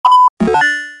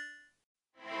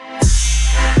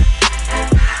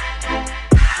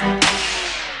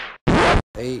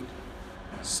8,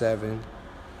 7,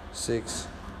 6,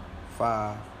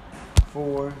 5,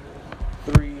 4,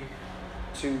 3,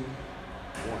 2, 1.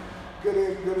 Good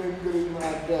evening, my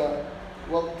dad.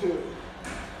 Welcome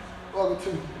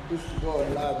to this is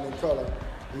Lord Live in Color.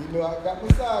 You know, I got my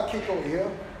sidekick over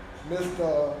here,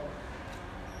 Mr.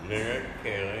 Leonard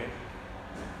Kelly.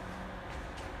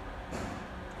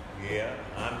 Yeah,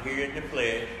 I'm here in the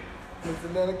flesh.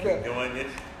 Mr. Leonard Kelly.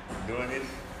 Doing this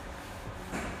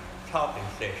talking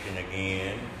session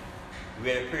again. We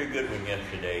had a pretty good one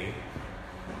yesterday,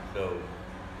 so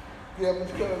Yeah,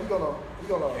 Mr. Kelly, we're gonna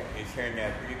it turned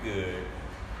out pretty good.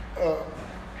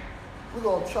 we're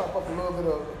gonna chop up a little bit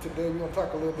of today. We're gonna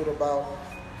talk a little bit about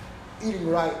eating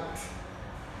right.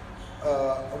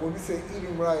 When we say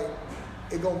eating right,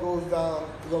 it gonna go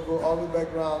all the way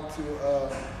back around to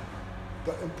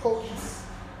the importance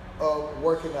of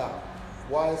working out.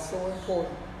 Why it's so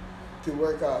important to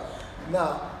work out.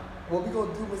 Now, what we're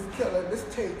gonna do, Mr. Kelly, let's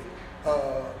take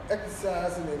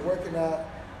exercising and working out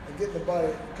and getting the body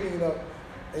cleaned up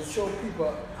and show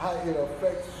people how it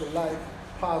affects the life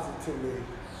positively.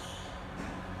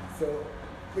 So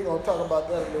we're gonna talk about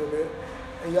that a little bit.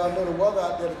 And y'all know the weather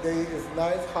out there today is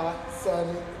nice, hot,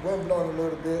 sunny, wind blowing a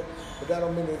little bit, but that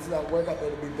don't mean it's not work out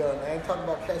there to be done. I ain't talking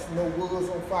about catching no woods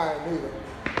on fire neither.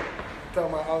 I'm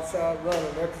talking about outside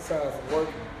running, exercising,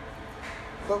 working.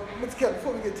 But Mr. Kelly,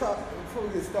 before we get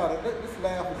started, let's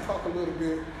laugh and talk a little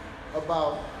bit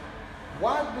about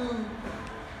why do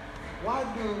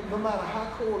no matter how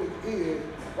cold it is,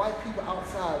 white people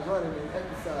outside running and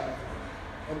exercising,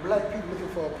 and black people looking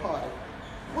for a party?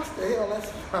 What's the hell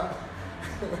that's about?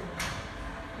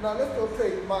 Now let's don't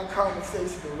take my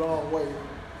conversation the wrong way,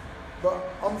 but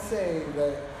I'm saying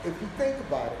that if you think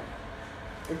about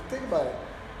it,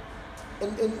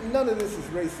 and none of this is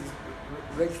racist,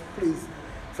 please.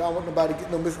 So I don't want nobody to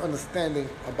get no misunderstanding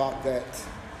about that.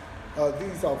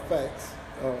 These are facts.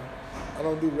 I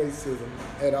don't do racism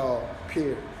at all,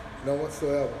 period. None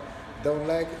whatsoever. Don't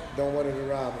like it, don't want it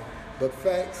around me. But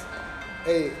facts,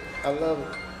 hey, I love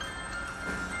it.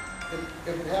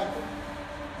 If it happened,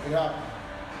 it happened.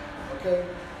 Okay?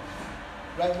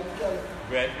 Right, Mr. Kelly?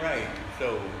 That's right.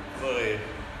 So, far as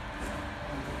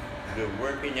the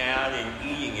working out and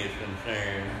eating is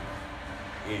concerned,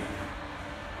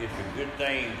 it's a good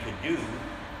thing to do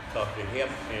because it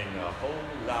helps in a whole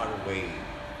lot of ways.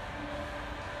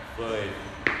 But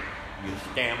your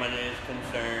stamina is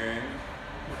concerned,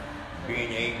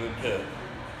 being able to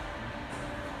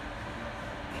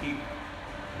keep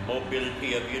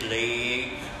mobility of your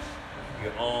legs,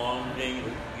 your arms and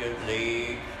your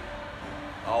legs,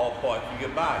 all parts of your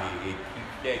body. It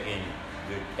keeps that in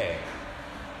good tact.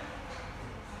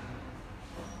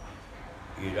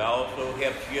 It also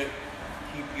helps you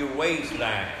keep your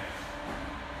waistline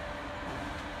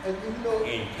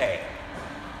intact.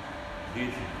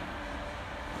 These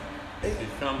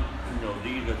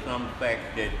are some facts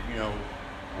that,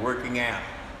 working out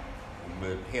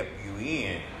will help you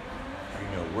in.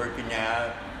 Working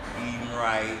out, eating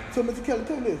right. So, Mr. Kelly,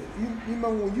 tell me this. You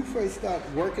remember when you first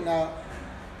started working out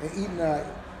and eating out,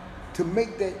 to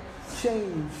make that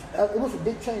change, it was a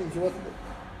big change, wasn't it?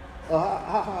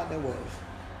 How hard that was?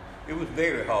 It was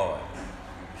very hard.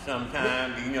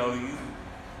 Sometimes,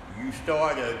 you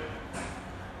start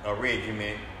a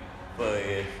regimen for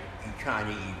you trying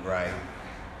to eat right.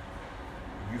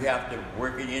 You have to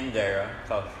work it in there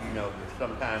because,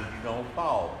 sometimes you don't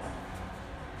fall.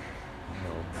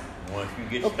 Once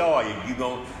you get started, you're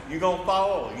gonna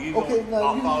fall. You're gonna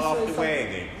fall off the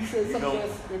wagon. You said something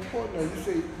that's important. You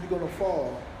say you're gonna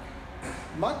fall.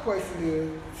 My question is,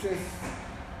 since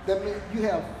that means you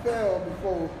have fell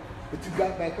before, but you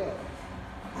got back up.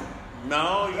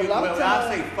 No,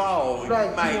 I say fall. Right,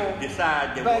 you might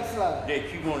decide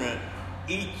that you're gonna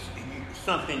eat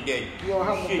something that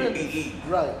you shouldn't be eating.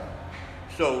 Right.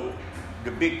 So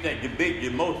the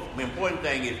most important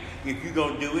thing is if you're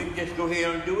gonna do it, just go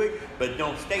ahead and do it, but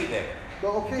don't stay there.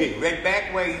 Okay. Get right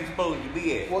back where you're supposed to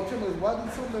be at. Well, Tim, why do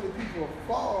so many people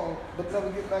fall but never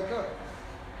get back up?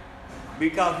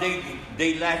 Because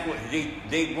they lack what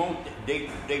they want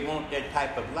that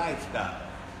type of lifestyle.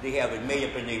 They have it made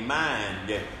up in their mind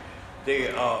that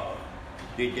they're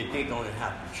gonna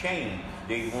have to change.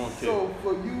 They want to. So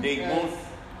for you, want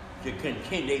to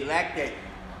continue. They lack that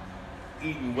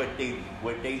eating what they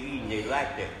eating. They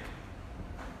lack that.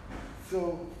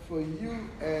 So for you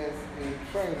as a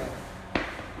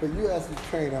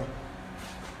trainer,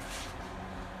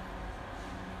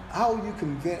 how are you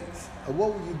convinced, or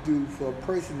what would you do for a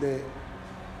person that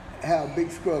have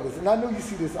big struggles? And I know you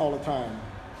see this all the time.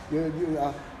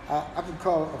 I can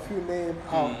call a few names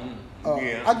out.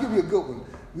 Yeah. I'll give you a good one.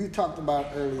 we talked about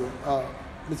earlier,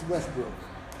 Ms. Westbrook.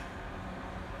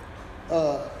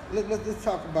 Let's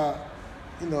talk about,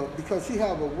 because she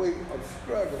have a way of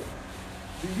struggle.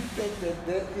 Do you think that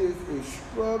there is a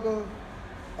struggle,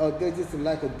 or there's just a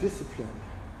lack of discipline?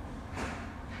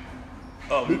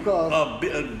 Because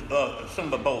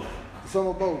some of both. Some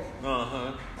of both.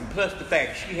 Plus the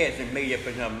fact she hasn't made up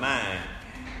in her mind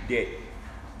that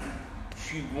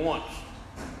she wants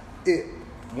it.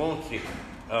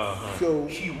 So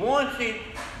she wants it,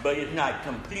 but it's not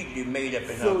completely made up in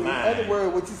her mind. So in other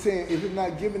words, what you're saying, if it's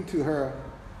not given to her,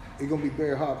 it's gonna be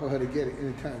very hard for her to get it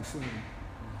anytime soon.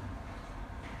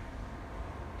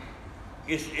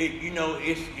 It's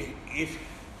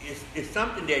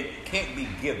something that can't be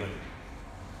given.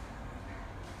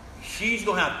 She's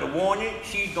gonna have to want it.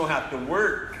 She's gonna have to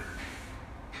work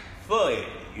for it.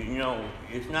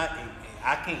 It's not.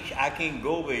 I can't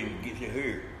go over and get to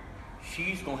her.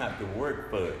 She's gonna have to work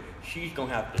for it. She's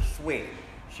gonna have to sweat.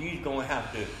 She's gonna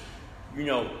have to,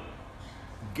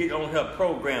 get on her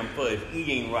program for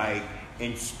eating right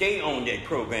and stay on that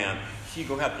program. She's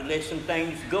gonna have to let some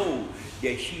things go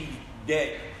that she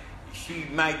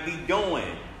might be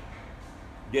doing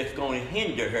that's gonna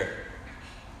hinder her.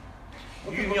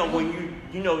 Okay, when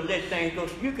you let things go,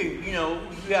 you can,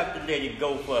 you have to let it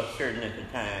go for a certain length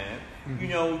of time. Mm-hmm.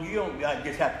 You don't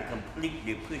just have to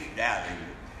completely push it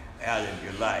out of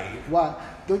your life. Why?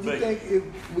 Don't you think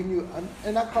when you,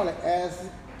 and I call it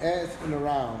asking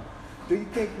around, do you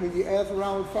think when you ask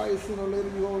around with fire, sooner or later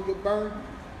you're going to get burned?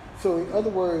 So in other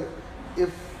words,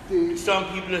 some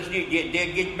people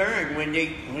they get burned when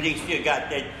they still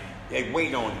got that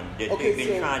weight on them that they've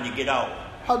been trying to get off.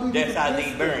 That's how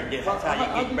they burn. That's how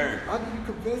they get burned. How do you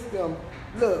convince them?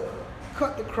 Look,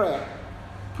 cut the crap.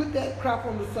 Put that crap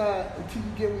on the side until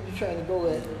you get where you're trying to go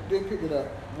at. Then pick it up.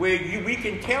 We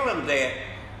can tell them that,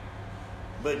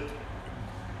 but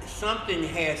something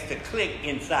has to click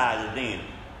inside of them.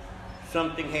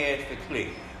 Something has to click.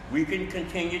 We can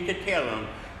continue to tell them,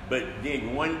 but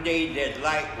then one day that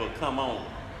light will come on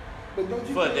but don't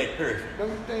you for think, that person. Don't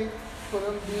you think for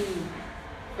them being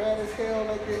bad as hell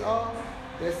like they are,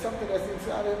 there's something that's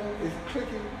inside of them is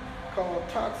clicking called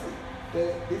toxic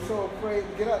that they're so afraid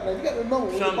to get out. Now you got to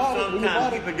remember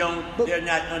sometimes people don't. They're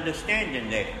not understanding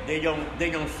that. They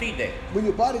don't see that. When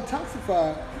your body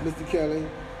toxified, Mr. Kelly,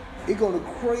 it's gonna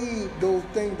crave those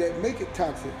things that make it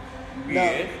toxic.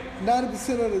 Yes. Now,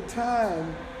 90% of the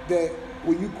time that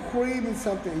when you're craving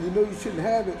something and you know you shouldn't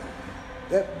have it,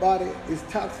 that body is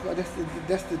toxified.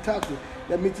 That's the toxic.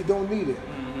 That means you don't need it.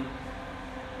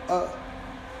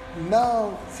 Mm-hmm.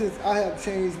 Now, since I have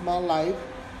changed my life,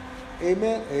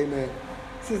 amen.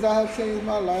 Since I have changed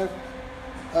my life,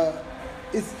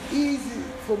 it's easy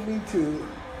for me to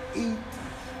eat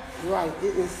right.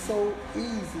 It is so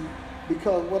easy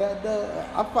because what I do,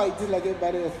 I fight just like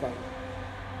everybody else fight.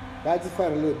 But I just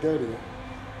fight a little dirtier.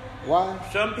 Why?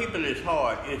 Some people it's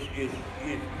hard. I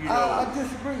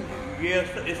disagree. Yes,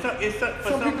 it's for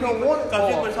some people don't want it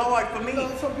because it was hard for me.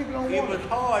 No, some people don't want it. It was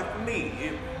hard for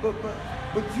me.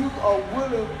 But you are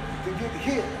willing to get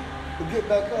hit to get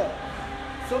back up.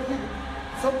 Some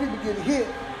people get hit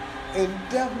and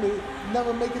definitely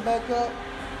never make it back up.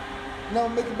 Never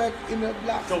make it back in the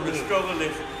block. So the struggle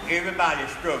is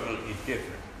everybody's struggle is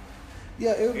different.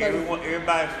 Yeah,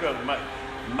 everybody's struggle.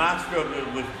 My struggle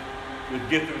was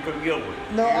different from yours.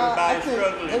 No, I think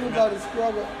everybody's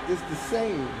struggle is the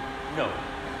same. No.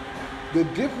 The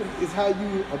difference is how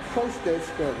you approach that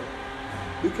struggle.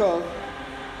 Because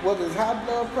whether it's high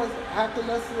blood pressure, high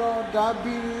cholesterol,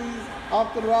 diabetes,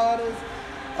 arthritis,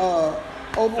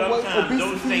 overweight, sometimes obesity.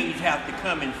 Those things have to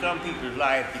come in some people's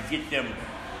life to get them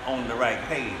on the right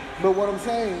page. But what I'm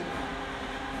saying,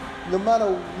 no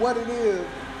matter what it is,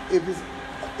 if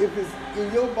it's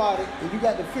in your body and you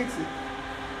got to fix it,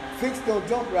 fix don't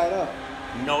jump right up.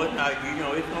 No, it's not.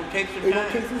 It's going to take some time. It's going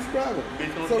to take some struggle.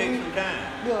 It's going to take some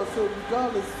time. Yeah, so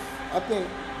regardless, I think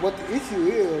what the issue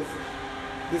is,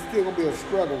 there's still going to be a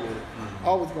struggle with it. Mm-hmm.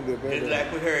 Always going to be a battle. Just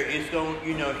like with her, it's going,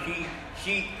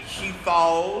 she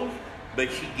falls, but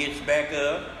she gets back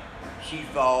up. She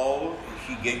falls,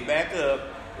 she gets back up.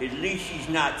 At least she's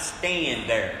not staying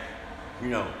there. She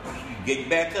get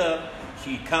back up,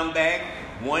 she come back.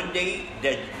 One day,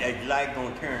 that light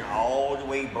gonna turn all the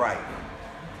way bright.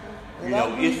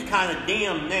 It's kind of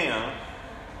dim now,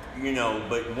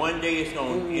 but one day it's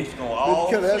gonna all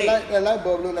click. That light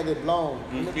bulb look like it's blown.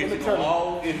 It's gonna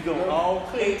all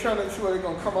click. Let me turn it to where it's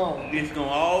gonna come on. It's gonna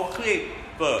all click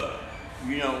for,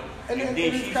 and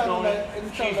then she's gonna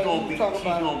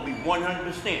be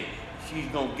 100%. She's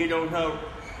gonna get on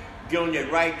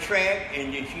that right track,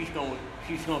 and then she's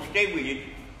gonna stay with it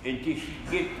until she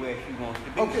gets where she wants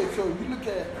to be. Okay, so you look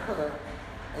at her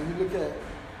and you look at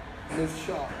Miss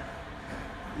Shaw.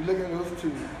 You look at those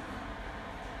two.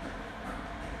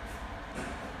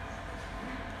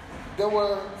 There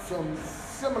were some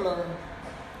similar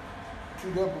to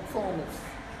their performance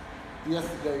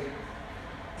yesterday,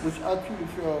 which I truly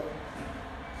felt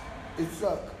it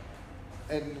sucked.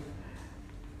 And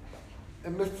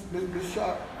Miss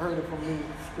Shaw heard it from me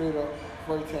straight up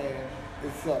firsthand.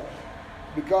 It sucked.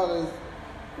 Regardless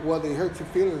whether it hurt your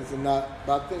feelings or not,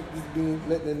 but I think just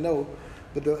letting them know.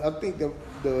 But I think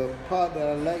the part that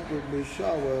I liked with Miss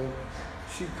Shaw was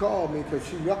she called me because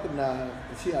she recognized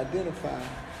and she identified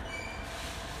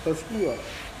her screw up.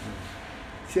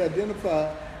 She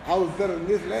identified I was better than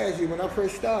this last year when I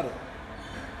first started.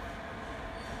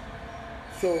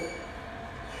 So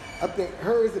I think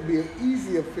hers would be an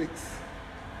easier fix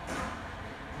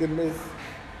than Miss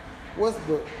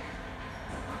Westbrook.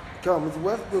 Because Miss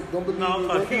Westbrook don't believe in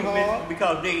working hard.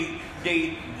 Because they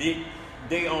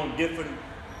on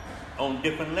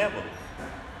different levels.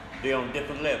 They on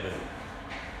different levels.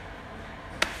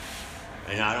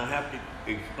 And I don't have to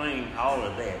explain all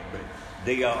of that, but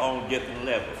they are on different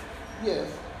levels. Yes.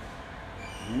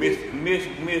 Miss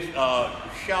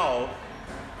Shaw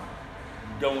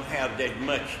don't have that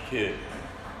much to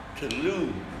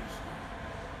lose.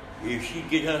 If she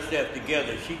get herself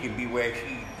together, she can be where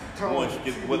she wants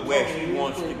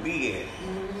to be at.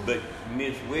 Mm-hmm. But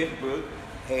Miss Westbrook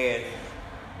has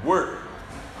work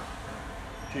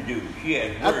to do. She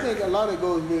has work. I think a lot of it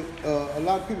goes with a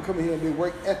lot of people come here and their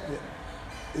work ethic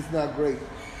is not great.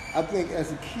 I think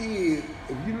as a kid,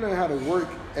 if you learn how to work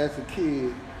as a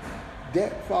kid,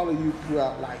 that follow you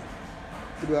throughout life.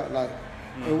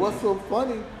 Mm-hmm. And what's so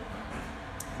funny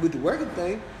with the working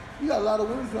thing, you got a lot of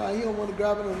women around here don't want to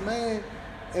grab on a man,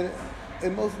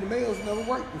 and most of the males never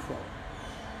worked before.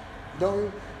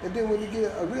 And then when you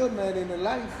get a real man in their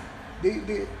life, they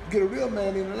get a real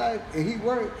man in their life and he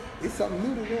work, it's something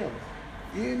new to them.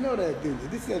 You didn't know that, did you?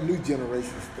 This is that new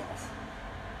generation stuff.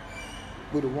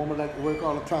 Would a woman like to work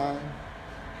all the time?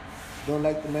 Don't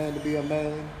like the man to be a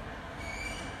man?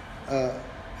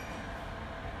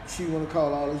 She want to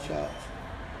call all the shots.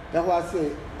 That's why I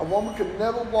say a woman can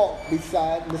never walk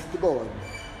beside Mr. Gordon.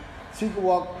 She can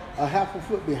walk a half a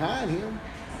foot behind him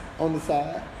on the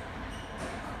side.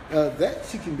 That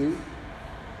she can do,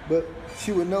 but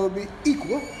she would never be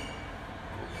equal.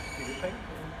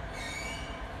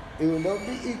 It would never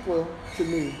be equal to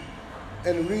me.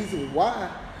 And the reason why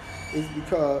is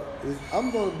because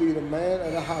I'm going to be the man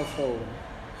of the household.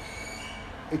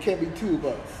 It can't be two of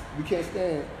us. We can't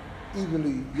stand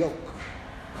evenly yoked.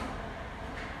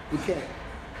 We can't.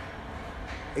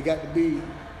 It got to be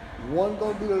one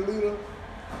going to be the leader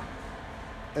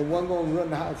and one going to run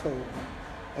the household.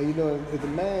 And you know, if the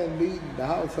man leading the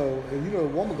household, and you know,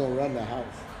 the woman going to run the house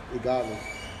regardless.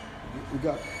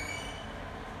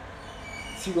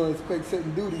 She going to expect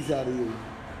certain duties out of you.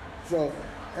 So,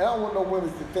 and I don't want no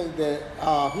women to think that,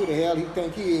 who the hell he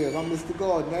think he is? I'm Mr.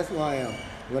 Gordon. That's who I am.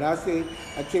 When I say,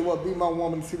 I tell you what, be my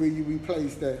woman and see where you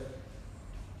replace that.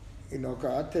 You know,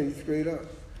 cause I tell you straight up,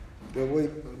 the way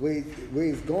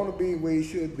it's going to be, the way it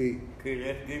should be. Okay,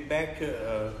 let's get back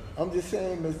to. I'm just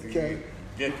saying, Mr. K,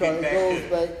 because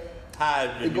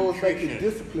it goes back to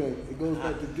discipline. It goes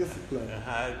back to discipline.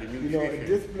 You know, and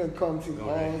discipline comes in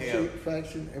all shape,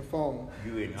 fashion, and form.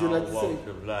 You in all walks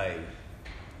of life.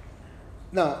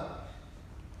 Now,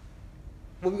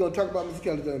 what we're going to talk about, Mr.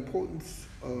 Kelly, the importance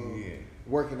of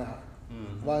working out.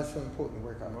 Mm-hmm. Why is it so important to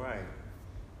work out? Right.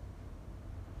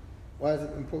 Why is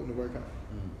it important to work out?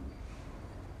 Mm-hmm.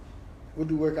 What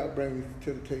do workout bring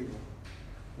to the table?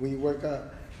 When you work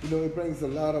out, you know, it brings a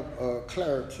lot of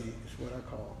clarity, is what I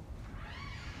call.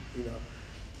 You know,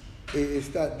 it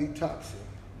starts detoxing.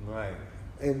 Right.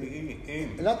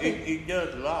 And I think it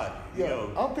does a lot. Yeah, you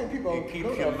know, I don't think people. It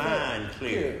keeps your mind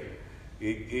clear.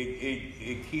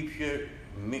 It keeps your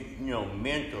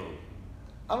mental,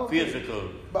 physical.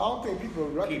 But I don't think people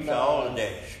recognize. Keeps all of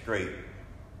that straight.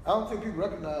 I don't think people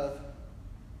recognize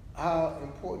how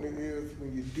important it is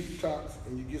when you detox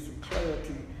and you get some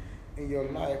clarity in your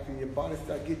life and your body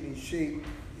start getting in shape,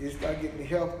 you start getting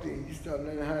healthy, and you start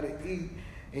learning how to eat.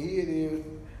 And here it is,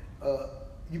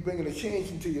 you bringing a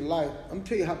change into your life. I'm gonna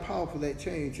tell you how powerful that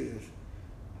change is.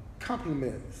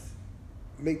 Compliments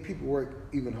make people work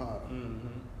even harder. Mm-hmm.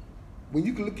 When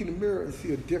you can look in the mirror and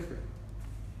see a difference,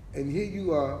 and here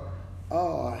you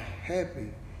are,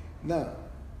 happy. Now,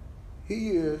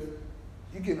 here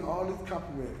you're getting all this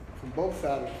compliment from both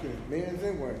sides of the fence, men's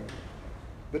and women.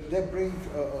 But that brings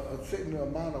a certain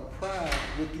amount of pride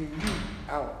within you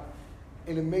out.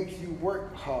 And it makes you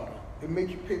work harder. It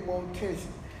makes you pay more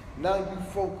attention. Now you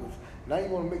focus. Now you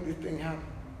want to make this thing happen.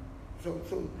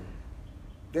 So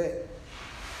that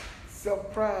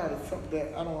self-pride is something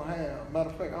that I don't have. Matter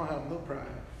of fact, I don't have no pride.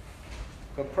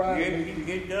 But pride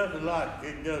It does a lot.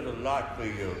 It does a lot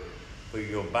for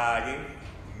your body,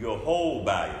 your whole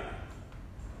body.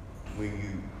 When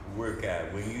you work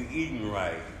out, when you eating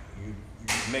right, you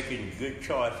making good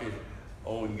choices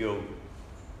on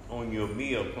your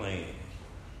meal plan.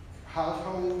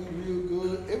 household real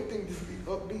good. Everything just be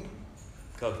upbeat.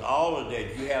 Because all of that,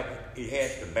 it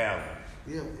has to balance.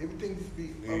 Yeah, everything just be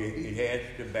upbeat. It has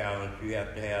to balance. You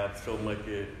have to have so much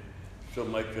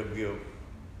of your,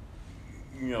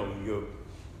 your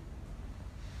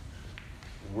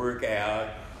workout,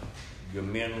 your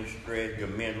mental stress, your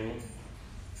mental,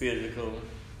 physical.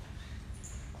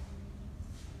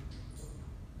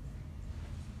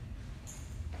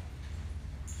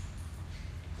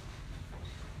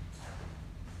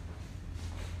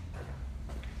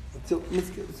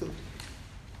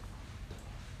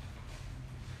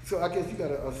 So I guess you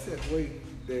got a set way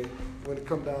that when it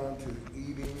come down to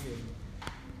eating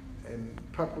and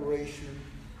preparation,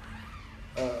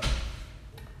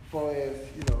 far as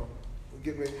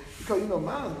get ready, because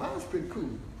mine's pretty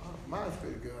cool. Mine's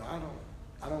pretty good.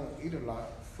 I don't eat a lot,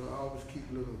 so I always keep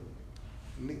little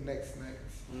knick-knack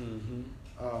snacks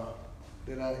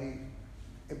that I eat.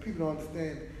 And people don't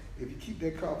understand, if you keep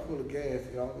that car full of gas,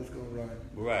 it's always gonna run.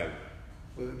 Right.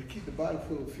 But if you keep the body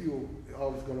full of fuel, it's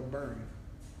always gonna burn.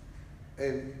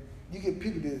 And you get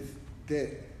people that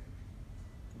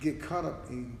get caught up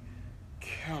in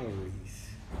calories.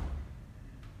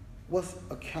 What's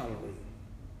a calorie?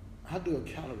 How do a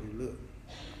calorie look?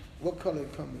 What color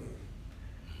it come in?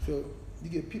 So you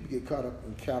get people get caught up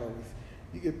in calories.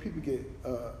 You get people get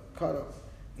caught up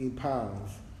in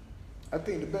pounds. I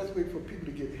think the best way for people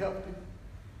to get healthy,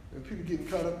 when people get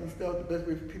caught up in stuff, the best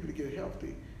way for people to get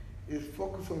healthy is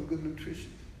focus on good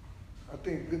nutrition. I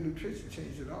think good nutrition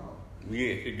changes it all.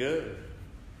 Yes, it does.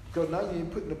 Because now you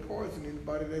ain't putting the poison in the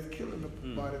body that's killing the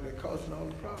body, that's causing all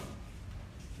the problems.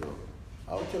 So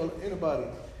I would tell anybody,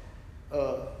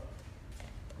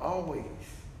 always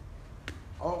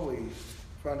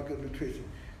find a good nutrition.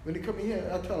 When they come in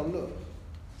here, I tell them, look,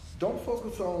 don't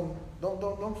focus on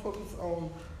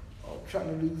trying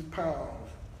to lose pounds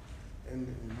and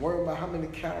worry about how many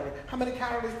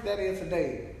calories that is a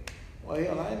day. Well,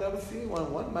 hell, I ain't never seen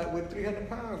one. One might weigh 300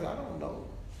 pounds. I don't know.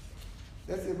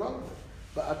 That's irrelevant.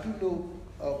 But I do know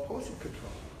portion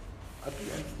control. I do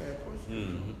understand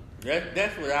portion control.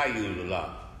 That's what I use a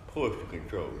lot, portion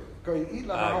control. Because you eat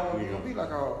like a hog, you're going to be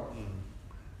like a hog.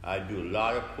 I do a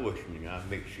lot of portioning. I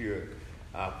make sure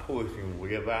I portion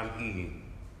whatever I'm eating.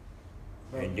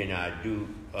 Right. And then I do,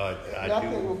 I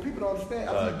think what people don't understand,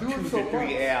 after you do 2 it so to 3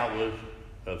 much, hours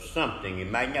of something. It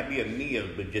might not be a meal,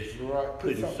 but just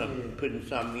putting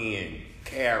something in,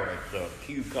 carrots or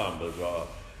cucumbers or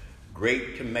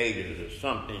grape tomatoes or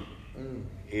something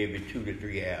every 2 to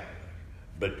 3 hours.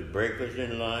 But the breakfast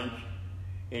and lunch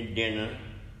and dinner,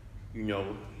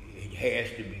 it has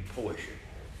to be portioned.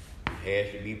 It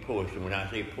has to be portioned. When I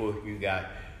say portion, you got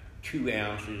 2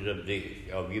 ounces of this,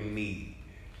 of your meat.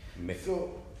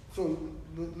 So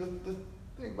let's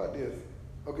think about this.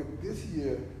 Okay, this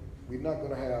year we're not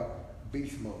going to have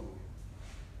beast mode.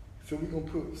 So we're going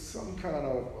to put some kind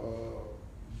of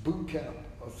boot camp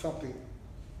or something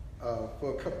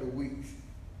for a couple of weeks.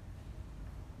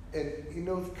 And in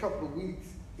those couple of weeks,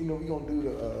 we're going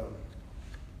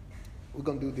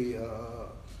to do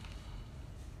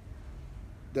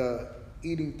the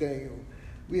eating thing.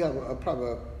 We have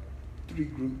probably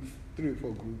 3 or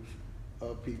 4 groups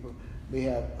of people. We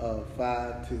have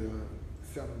 5 to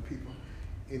 7 people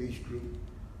in each group.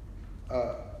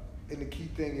 And the key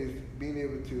thing is being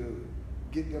able to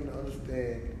get them to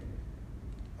understand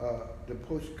the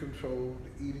portion control,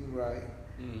 the eating right,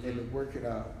 and the working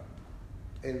out.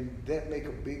 And that make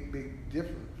a big, big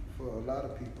difference for a lot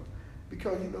of people.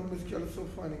 Because, Ms. Kelly's so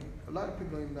funny, a lot of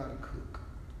people don't even know how to cook.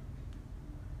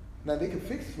 Now, they can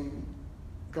fix food,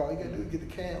 because all you got to do is get the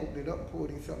can, open it up, and pour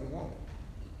it in something you want.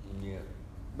 Yeah.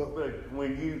 But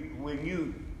when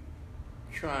you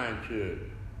trying to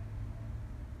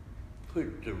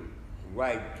put the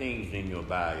right things in your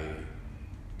body,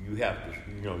 you have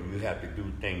to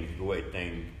do things the way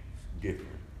things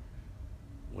different.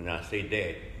 When I say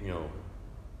that,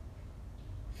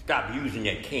 stop using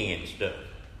that canned stuff.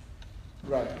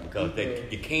 Right. Because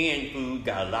the canned food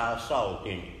got a lot of salt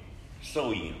in it,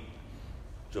 sodium.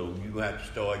 So you have to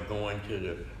start going to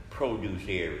the produce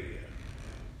area,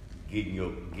 getting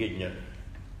the.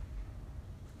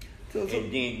 So,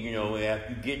 and then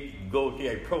after you go to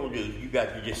that produce, you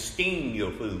got to just steam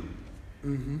your food.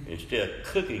 Instead of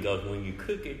cooking, because when you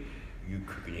cook it, you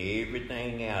cooking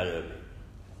everything out of it.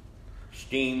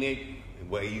 Steam it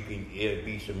where it'll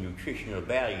be some nutritional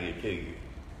value to you.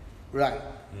 Right.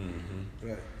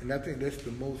 Right. And I think that's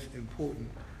the most important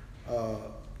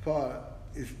part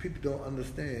is people don't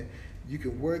understand. You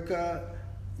can work out,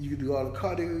 you can do all the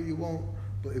cardio you want,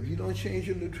 but if you don't change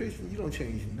your nutrition, you don't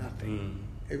change nothing.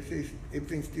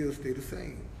 Everything still stay the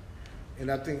same.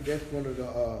 And I think that's one of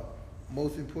the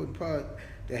most important parts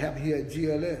that happen here at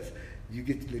GLS. You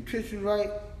get the nutrition right,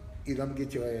 you're gonna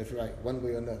get your ass right one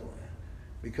way or another.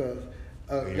 Because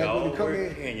like when you come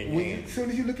in, as soon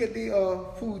as you look at the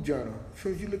food journal, as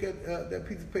soon as you look at that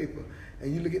piece of paper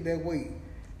and you look at that weight,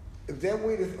 if that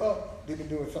weight is up, they've been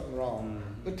doing something wrong.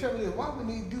 But tell me this, why would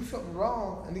they do something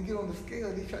wrong and they get on the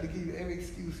scale, they try to give you every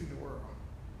excuse in the world?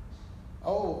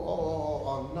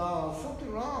 No,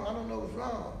 something wrong, I don't know what's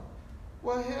wrong.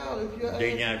 Well, hell, if you're...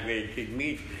 They not ready to take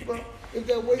meat. Well, if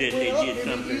that weight went up,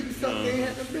 then they eating something they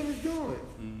had no business doing.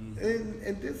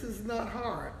 And this is not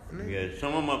hard. Yeah,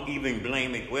 some of them even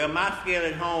blame it. Well, my scale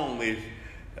at home is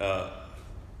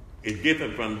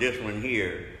different from this one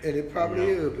here. And it probably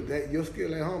is, but your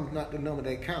scale at home is not the number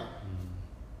that counts.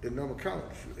 The number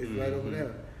counts. It's right over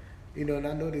there. And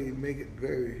I know they make it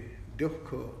very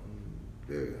difficult and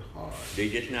very hard. They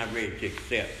just not ready to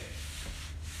accept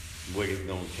what it's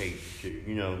gonna take to,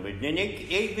 but then they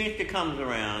eventually comes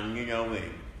around, and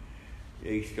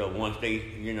they start once they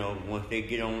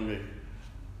get on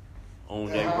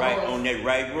that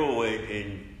right road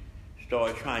and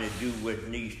start trying to do what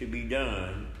needs to be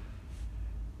done,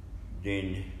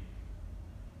 then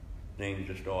things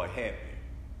will start happening.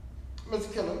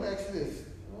 Mr. Keller, let me ask you this.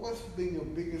 What's been your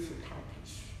biggest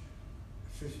accomplishment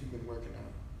since you've been working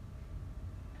out?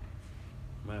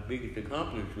 My biggest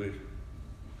accomplishment was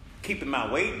keeping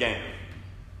my weight down.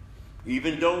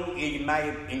 Even though it might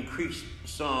have increased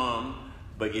some,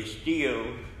 but it still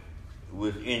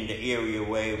was in the area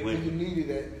where it was... You needed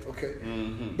that, okay.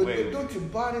 But don't your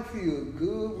body feel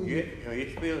good? When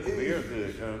it feels real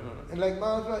good. And like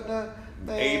mine right now,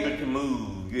 man... Able to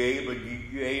move.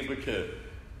 You're able to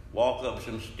walk up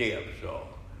some steps or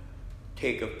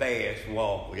take a fast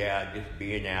walk without just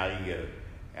being out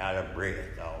of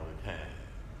breath all the time.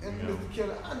 And Mr.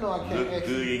 Keller, I know I can't look ask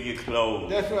good you. in your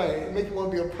clothes. That's right. It makes you want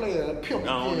to be a player, a pimp. I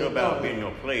don't know about being no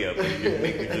player, but it just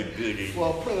makes you look good in. Well,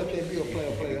 a player can't be a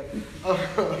player.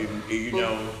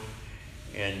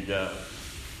 And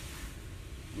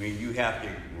when you have to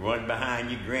run behind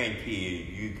your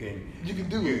grandkids, you can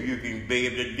do it. You can be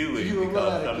able to do it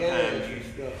because sometimes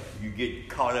you get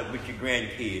caught up with your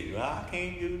grandkids. Well, I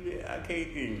can't do that. I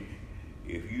can't.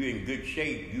 If you're in good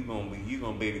shape, you're gonna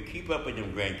be able to keep up with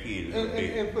them grandkids.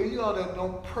 And for you all that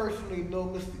don't personally know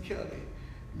Mr.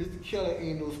 Kelly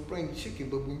ain't no spring chicken,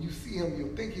 but when you see him,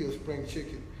 you'll think he's a spring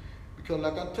chicken. Because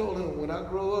like I told him, when I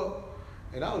grow up,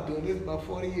 and I was doing this about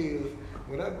 40 years,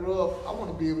 when I grow up, I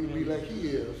want to be able to be like he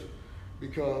is.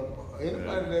 Because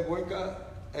anybody that work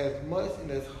out as much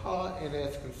and as hard and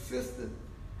as consistent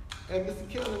as Mr.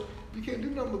 Kelly, you can't do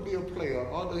nothing but be a player,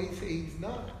 although he say he's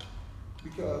not.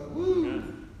 Because,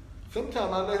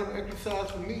 sometimes I let him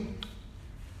exercise for me.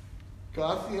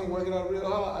 Because I see him working out real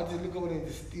hard, I just look over there and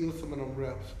just steal some of them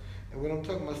reps. And when I'm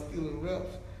talking about stealing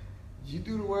reps, you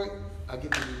do the work, I get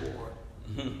the reward.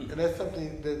 And that's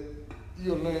something that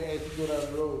you'll learn as you go down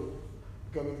the road.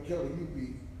 Because Mr. Kelly, you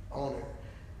be on it.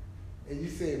 And you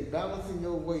said balancing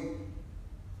your weight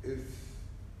is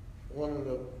one of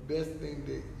the best things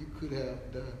that you could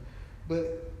have done.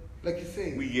 But like you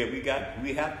say,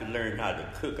 we have to learn how to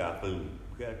cook our food.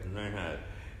 We have to learn how.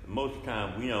 Most of the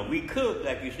time, we cook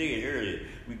like you said earlier.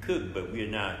 We cook, but we're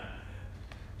not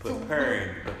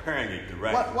preparing it the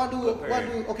right. Why do?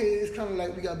 Okay, it's kind of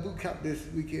like we got boot camp this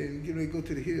weekend. Get ready to go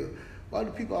to the hill. Why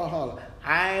do people all holler?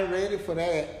 I ain't ready for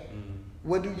that.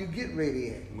 What do you get ready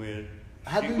at? Well,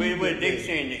 how do you get they ready?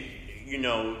 saying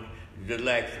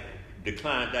that, the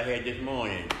client I had this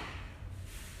morning.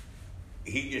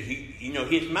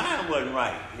 His mind wasn't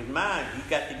right. His mind, you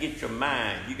got to get your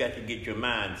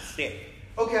mind set.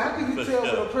 Okay, how can you tell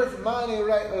when a person's mind ain't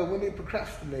right when they're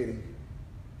procrastinating?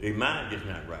 Their mind is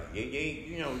not right.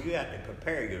 You have to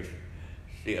prepare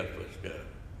yourself for stuff,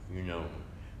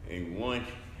 and once,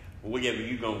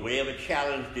 whatever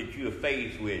challenge that you're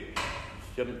faced with,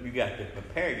 you got to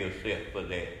prepare yourself for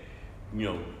that,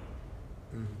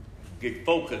 get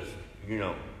focused,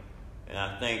 And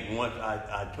I think once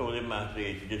I told him, I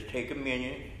said, just take a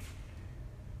minute,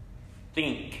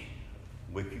 think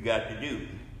what you got to do.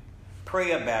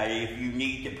 Pray about it if you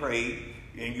need to pray,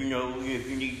 and if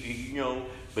you need,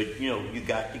 but you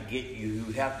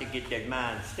have to get that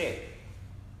mind set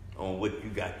on what you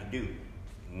got to do.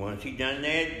 Once he done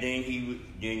that, then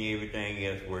everything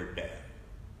else worked out.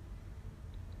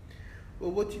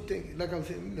 Well, what you think? Like I was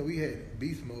saying, we had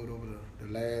beast mode over the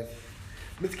last.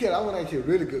 Mr. Kelly, I want to ask you a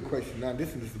really good question. Now,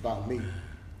 this is about me.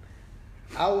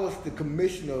 I was the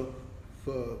commissioner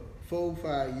for 4 or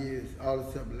 5 years, all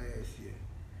except last year.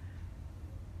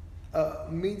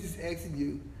 Me just asking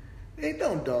you, hey,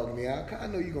 don't dog me out. I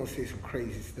know you're gonna say some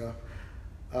crazy stuff.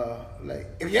 Like,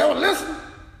 if you ever listen,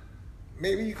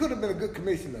 maybe you could have been a good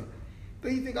commissioner.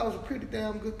 But you think I was a pretty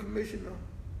damn good commissioner?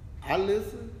 I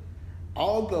listened,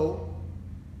 although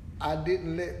I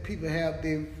didn't let people have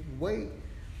their way.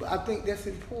 But I think that's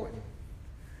important.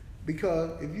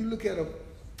 Because if you look at a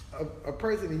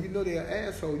person and you know they're an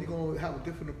asshole, you're going to have a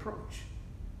different approach.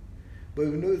 But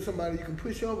if you know somebody you can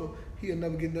push over, he'll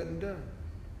never get nothing done.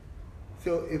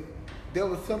 So if there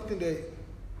was something that,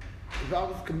 if I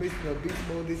was commissioner of Beast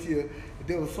Mode this year, if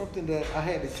there was something that I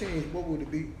had to change, what would it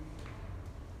be?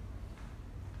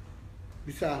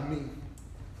 Besides me.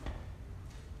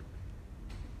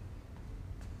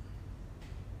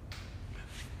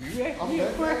 You asked me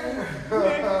a question.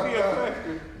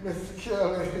 Mr.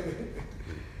 Kelly.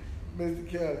 Mr.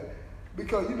 Kelly.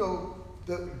 Because,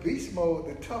 the beast mode,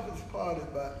 the toughest part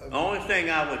about... The only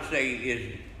thing I would say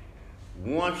is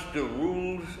once the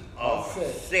rules are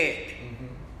set,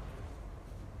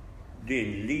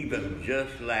 then leave them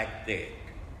just like that.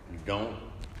 Don't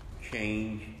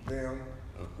change them.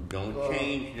 Don't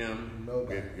change them.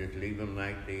 Just leave them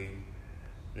like they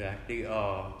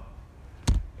are.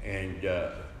 And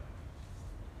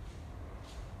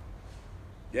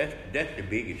that's the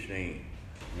biggest thing.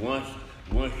 Once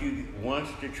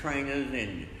the trainers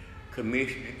and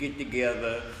commissioners get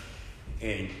together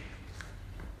and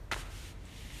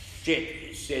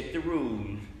set the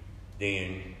rules,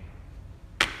 then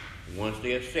once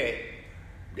they're set,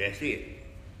 that's it.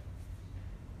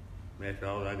 That's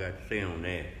all I got to say on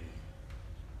that.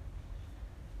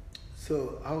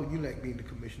 So, how would you like being the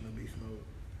commissioner of Beast Mode?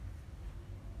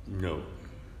 No.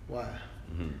 Why?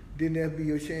 Mm-hmm. Didn't that be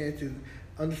your chance to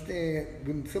understand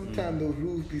when sometimes those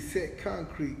rules be set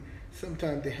concrete,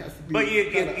 sometimes there has to be. But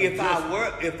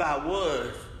if I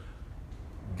was,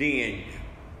 then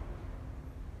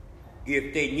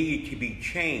if they need to be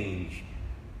changed,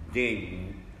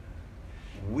 then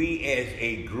we as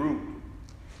a group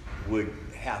would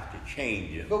have to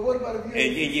change them. But what about if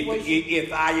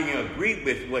if I didn't agree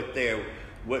with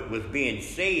what was being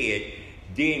said,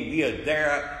 then we are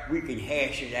there. We can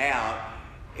hash it out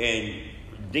and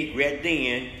right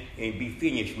then and be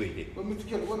finished with it. But Mr.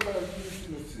 Kelly, what about if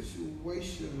you're in a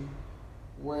situation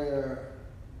where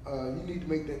you need to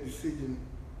make that decision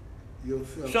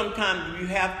yourself? Sometimes you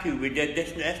have to, but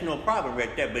that's no problem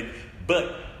right there.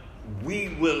 But we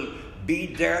will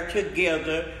be there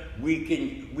together. We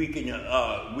can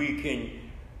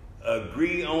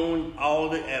agree on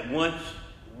all at once.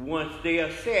 Once they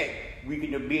are set, we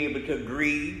can be able to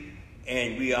agree,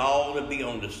 and we all to be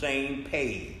on the same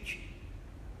page.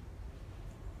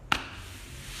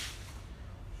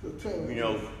 So tell me,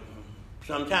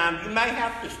 sometimes you might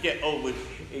have to step over,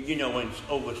 and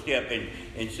overstep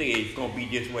and say it's going to be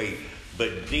this way.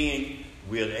 But then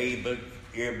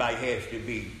everybody has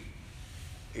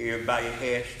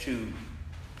to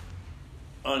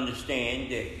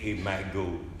understand that it might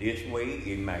go this way,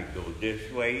 it might go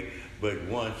this way. But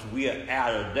once we are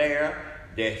out of there,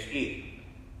 that's it.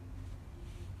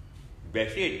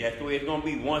 That's it. That's the way it's going to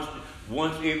be. Once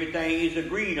everything is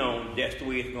agreed on, that's the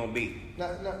way it's going to be.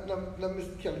 Now,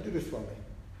 Mr. Kelly, do this for me.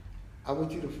 I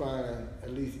want you to find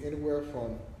at least anywhere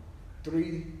from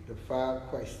 3 to 5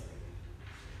 questions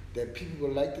that people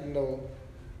would like to know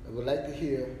and would like to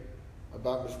hear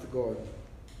about Mr. Gordon.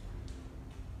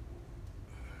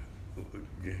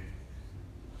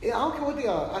 Yeah, I don't care what they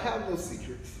are. I have no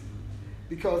secrets.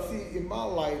 Because, see, in my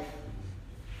life,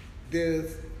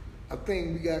 there's a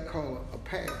thing we got called a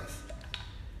past.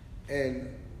 And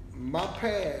my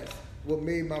past, what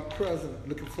made my present,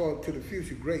 looking forward to the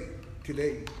future, great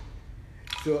today.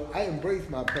 So I embrace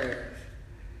my past.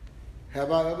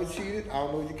 Have I ever cheated? I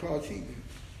don't know what you call cheating.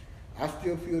 I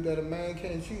still feel that a man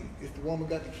can't cheat. It's the woman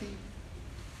got the key.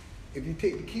 If you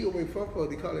take the key away from her,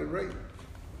 they call it rape.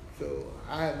 So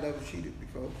I have never cheated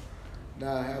before.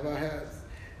 Now, have I had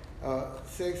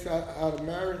sex out of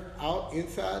marriage, out,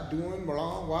 inside, doing,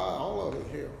 wrong, wild, all of it,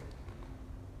 hell.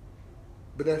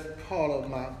 But that's part of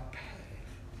my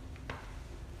past.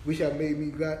 Wish I made me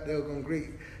got that going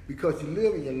great. Because you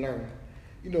live and you learn.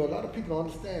 A lot of people don't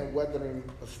understand weathering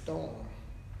a storm.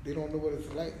 They don't know what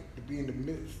it's like to be in the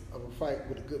midst of a fight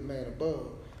with a good man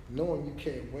above, knowing you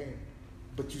can't win.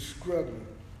 But you're struggling.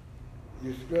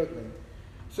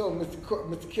 So,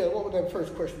 Mr. Kelly, what would that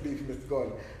first question be for Mr.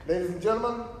 Gordon? Ladies and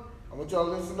gentlemen, I want y'all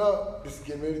to listen up. This is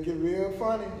getting ready to get real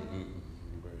funny.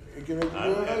 It's getting ready to get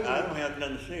real ugly. I don't have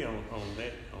nothing to say on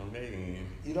that end.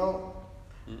 You don't?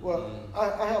 Well,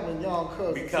 I have a young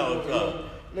cousin. Because,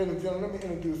 ladies and gentlemen, let me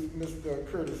introduce Mr.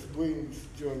 Curtis Williams,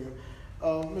 Jr.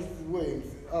 Mr.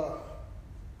 Williams,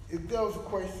 if there was a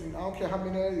question, I don't care how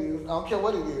many it is, I don't care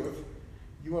what it is,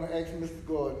 you want to ask Mr.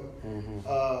 Gordon,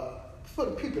 for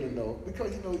the people to know,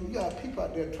 because you know you got people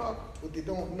out there talk what they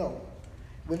don't know,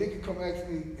 when they can come ask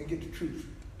me and get the truth.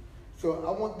 So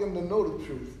I want them to know the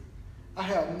truth. I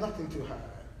have nothing to hide.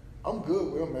 I'm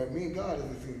good with them, man. Me and God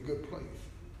is in a good place.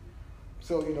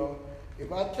 So you know,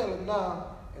 if I tell them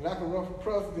now and I can run for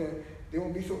president, they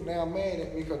won't be so damn mad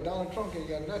at me because Donald Trump ain't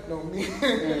got nothing on me.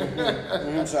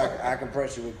 So I can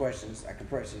press you with questions. I can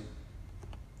press you.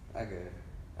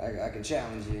 I can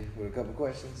challenge you with a couple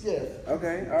questions. Yes.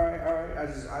 Okay. All right. I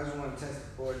just want to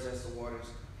test the waters.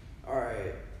 All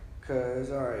right.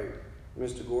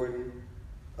 Mr. Gordon.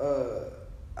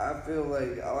 I feel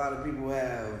like a lot of people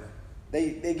have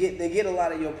they get a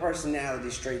lot of your personality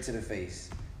straight to the face.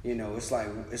 You know, it's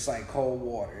like cold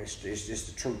water. It's just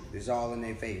the truth. It's all in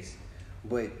their face.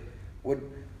 But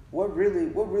what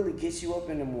really gets you up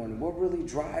in the morning? What really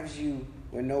drives you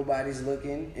when nobody's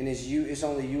looking and it's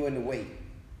only you and the weight?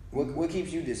 What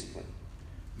keeps you disciplined?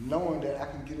 Knowing that I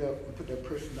can get up and put that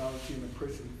personality in a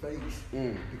person's face,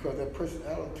 because that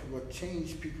personality will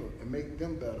change people and make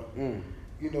them better.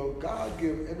 You know, God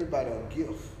gives everybody a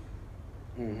gift,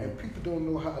 and people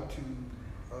don't know how to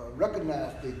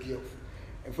recognize their gift.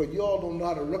 And for y'all don't know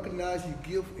how to recognize your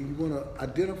gift and you want to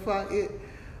identify it,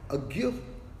 a gift,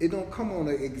 it don't come on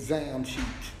an exam sheet.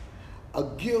 A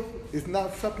gift is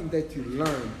not something that you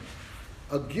learn.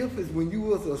 A gift is when you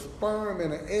was a sperm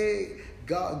and an egg,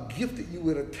 God gifted you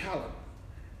with a talent.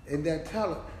 And that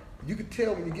talent, you can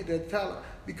tell when you get that talent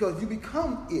because you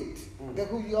become it. That's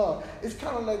who you are. It's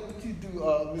kind of like what you do,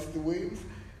 Mr. Williams.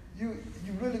 You're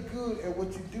really good at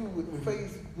what you do with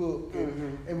Facebook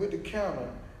and with the camera.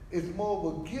 It's more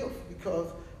of a gift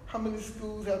because how many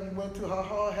schools have you went to? How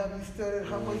hard have you studied?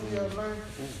 How much you have learned?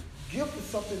 Gift is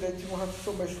something that you don't have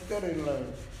so much study and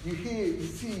learn. You hear it, you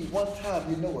see it, one time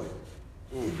you know it.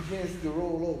 It begins to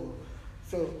roll over.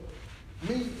 So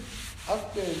me, I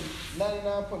spend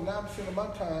 99.9% of my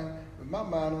time with my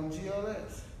mind on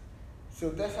GLS. So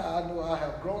that's how I know I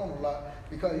have grown a lot,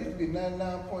 because it used to be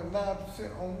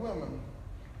 99.9% on women,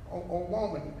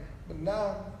 on women. But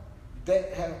now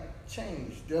that have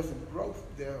changed. There's a growth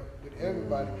there with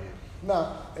everybody.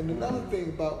 Now, and another thing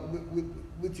about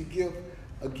with your gift,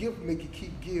 a gift make you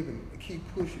keep giving, and keep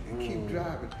pushing, and keep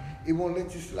driving. It won't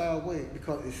let you slide away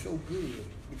because it's so good,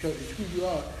 because it's who you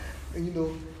are. And you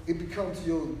know, it becomes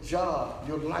your job,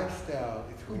 your lifestyle.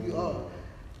 It's who you are.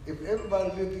 If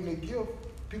everybody lived in their gift,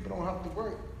 people don't have to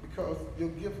work because your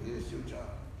gift is your job.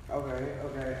 Okay.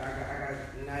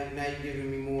 I got now you're giving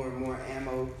me more and more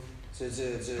ammo to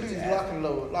Please lock and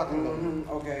load.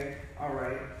 Okay, all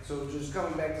right. So just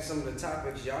coming back to some of the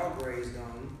topics y'all raised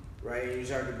on, right? You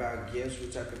talked about gifts. We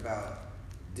talked about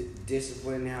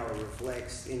discipline, how it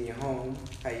reflects in your home,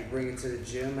 how you bring it to the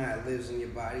gym, how it lives in your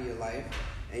body, your life.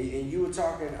 And you were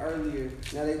talking earlier.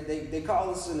 Now they call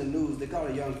us in the news. They call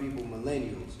the young people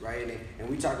millennials, right? And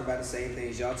we talk about the same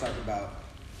things y'all talk about.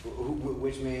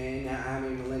 Which man? How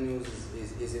many millennials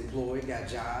is employed, got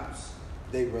jobs?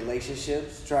 They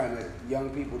relationships, young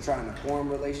people trying to form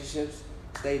relationships,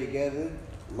 stay together,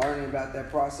 learning about that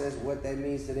process, what that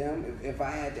means to them. If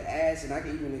I had to ask, and I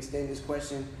can even extend this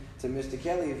question to Mr.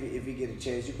 Kelly, if you get a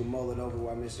chance, you can mull it over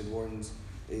while Mr. Gordon's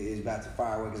is about to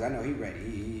fire away, because I know he's ready.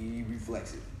 He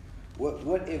reflects it.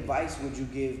 What advice would you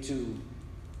give to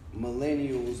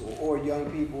millennials or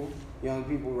young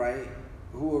people, right,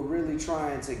 who are really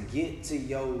trying to get to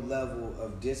your level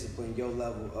of discipline, your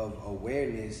level of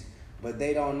awareness, but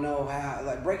they don't know how?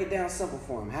 Like, break it down simple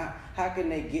for them. How can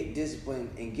they get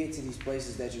disciplined and get to these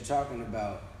places that you're talking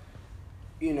about,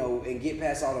 you know, and get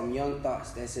past all them young thoughts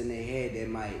that's in their head that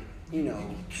might, you know,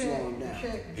 slow them down?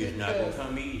 It's not going to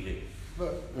come easy.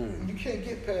 But you can't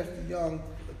get past the young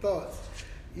thoughts.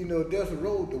 You know, there's a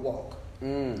road to walk.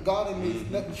 God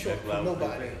needs nothing short from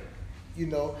nobody. You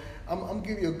know, I'm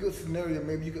giving you a good scenario.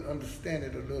 Maybe you can understand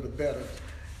it a little better.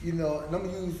 You know, and I'm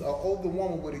going to use an older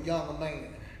woman with a younger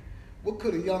man. What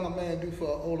could a younger man do for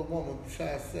an older woman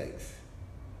besides sex?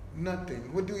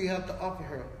 Nothing. What do he have to offer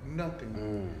her?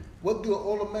 Nothing. What do an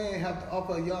older man have to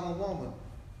offer a younger woman?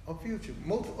 A future.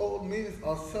 Most old men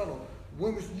are settled.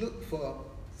 Women look for,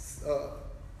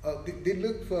 they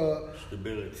look for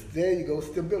stability. There you go,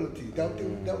 stability. That's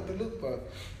what they look for.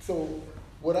 So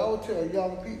what I would tell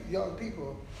young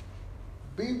people,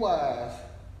 Be wise.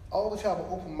 Always have an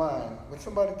open mind. When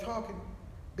somebody talking,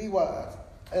 be wise.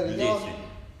 At a young,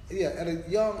 Listen. at a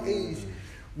young age,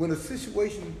 when a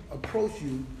situation approach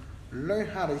you, learn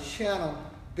how to channel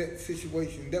that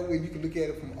situation. That way you can look at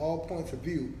it from all points of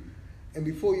view. And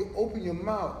before you open your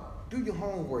mouth, do your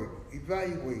homework,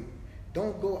 evaluate.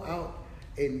 Don't go out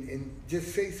and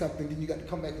just say something, then you got to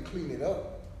come back and clean it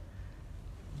up.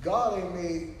 God ain't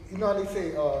made, you know how they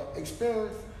say,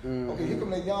 experience? Okay, here come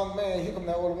that young man, here come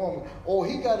that old woman. Oh,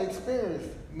 he got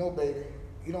experience. No, baby,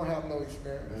 you don't have no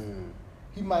experience.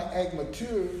 He might act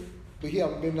mature, but he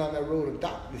haven't been down that road of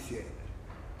darkness yet.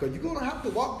 Because you're going to have to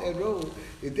walk that road.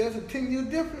 If there's a 10-year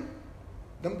difference,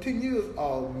 them 10 years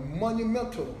are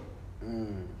monumental.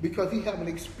 Because he haven't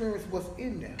experienced what's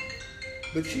in there.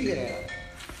 But she has.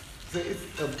 So it's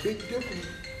a big difference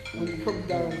when you come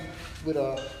down with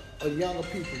a younger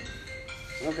people.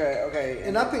 Okay.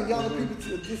 And I think younger people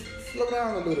should just slow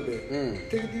down a little bit.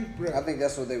 Take a deep breath. I think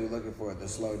that's what they were looking for, the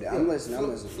slow down. I'm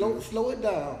listening. Slow it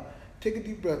down. Take a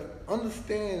deep breath.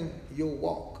 Understand your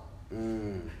walk.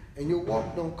 And your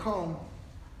walk don't come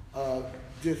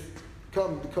just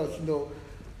come because, you know,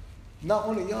 not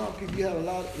only young people, you have a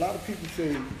lot of people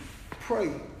say, pray.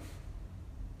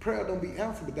 Prayer don't be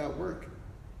answered without work.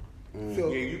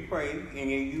 So, Yeah, you pray and then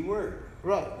you work.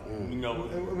 right. You know.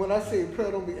 And when I say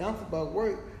prayer don't be answered by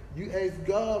work, you ask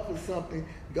God for something,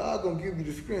 God gonna give you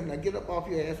the strength. Now get up off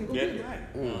your ass and go That's get it. right.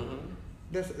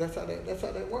 That's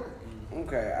how that works.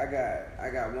 Okay, I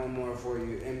got one more for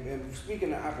you. And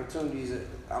speaking of opportunities,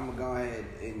 I'm gonna go ahead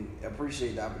and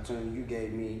appreciate the opportunity you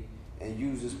gave me and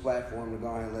use this platform to go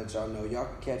ahead and let y'all know. Y'all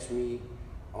can catch me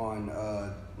on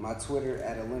my Twitter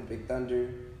at Olympic Thunder.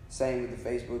 Same with the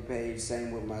Facebook page.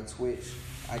 Same with my Twitch.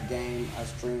 I game, I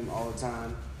stream all the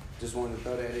time. Just wanted to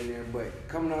throw that in there. But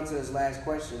coming on to this last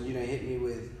question, you know, hit me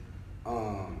with,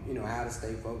 you know, how to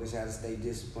stay focused, how to stay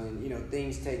disciplined. You know,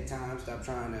 things take time. Stop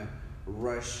trying to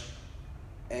rush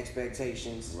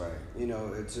expectations, Right. you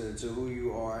know, to who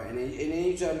you are. And then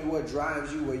you tell me what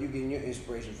drives you, where you getting your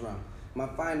inspiration from. My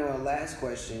final and last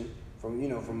question,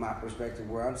 from my perspective,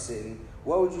 where I'm sitting,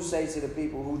 what would you say to the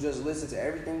people who just listen to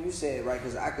everything you said, right?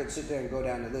 Because I could sit there and go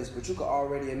down the list, but you could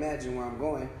already imagine where I'm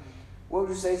going. What would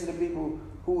you say to the people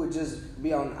who would just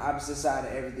be on the opposite side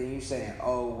of everything you're saying?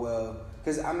 Oh, well,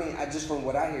 because I mean, just from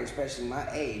what I hear, especially my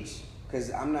age,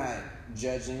 because I'm not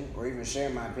judging or even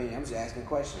sharing my opinion, I'm just asking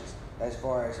questions as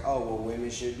far as, oh, well, women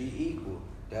should be equal,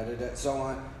 so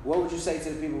on. What would you say to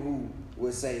the people who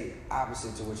would say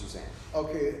opposite to what you're saying?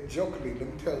 Okay, jokingly, let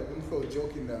me throw a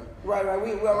joke in there. Right.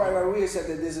 We accept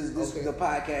that this Okay. the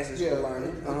podcast is for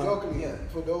learning. Jokingly, Yeah.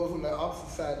 for those on the opposite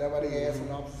side, that's why they ask on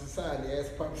the opposite side. They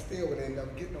ask probably still would end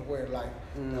up getting nowhere in life.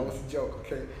 That was a joke,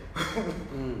 okay?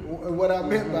 And what I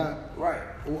meant by Right.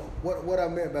 what I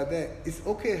meant by that, it's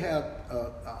okay to have an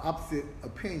opposite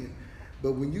opinion,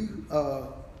 but when you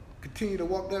continue to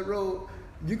walk that road,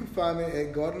 you can find me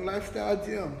at Garden Lifestyle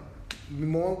Gym. Be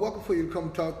more than welcome for you to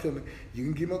come talk to me. You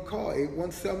can give me a call,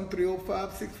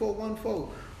 817-305-6414.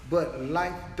 But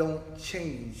life don't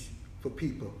change for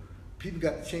people. People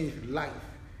got to change life.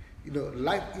 You know,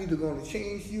 life either going to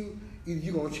change you, either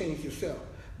you're going to change yourself.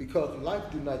 Because life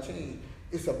do not change.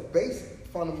 It's a basic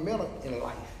fundamental in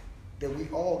life that we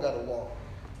all got to walk.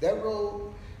 That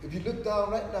road, if you look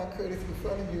down right now, Curtis, in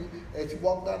front of you, as you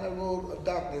walk down that road of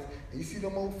darkness, and you see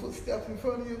them old footsteps in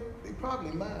front of you, they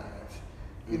probably mine.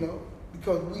 You know,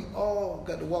 because we all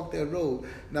got to walk that road.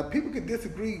 Now, people can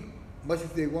disagree much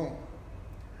as they want.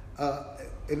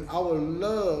 And I would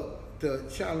love to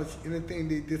challenge anything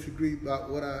they disagree about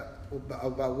what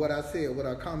I say or what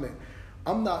I comment.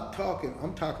 I'm talking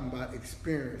about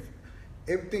experience.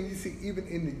 Everything you see, even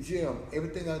in the gym,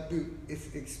 everything I do,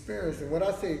 it's experience. And when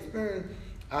I say experience,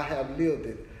 I have lived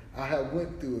it. I have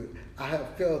went through it. I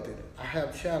have felt it. I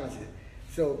have challenged it.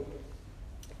 So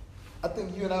I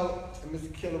think you and I and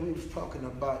Mr. Keller, we was talking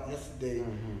about yesterday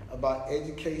about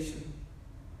education.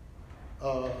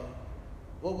 What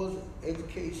was it?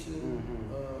 Education,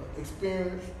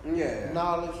 experience,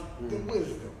 knowledge, and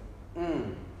wisdom.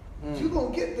 You're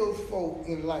going to get those folk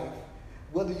in life,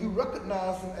 whether you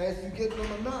recognize them as you get them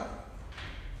or not.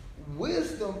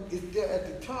 Wisdom is there at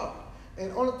the top.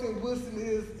 And the only thing wisdom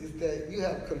is that you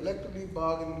have collectively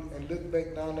bargained and looked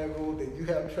back down that road that you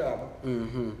have traveled.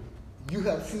 You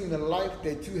have seen a life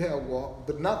that you have walked,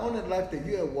 but not only life that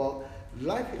you have walked,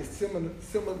 life is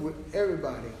similar with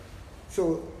everybody.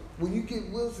 So when you get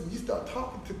wisdom, you start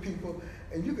talking to people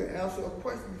and you can answer a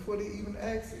question before they even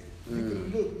ask it. You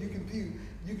can look, you can view,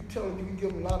 you can tell them, you can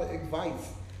give them a lot of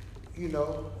advice, you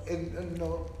know. And you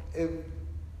know, if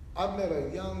I met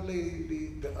a young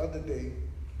lady the other day,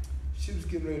 she was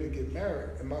getting ready to get married,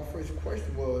 and my first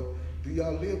question was, do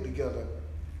y'all live together?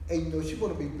 And you know, she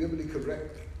want to be biblically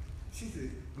correct. She said,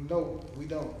 no, we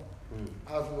don't.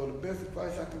 I was, well, the best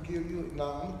advice I can give you,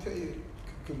 now I'm going to tell you,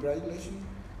 congratulations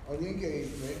on your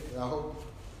engagement, and I hope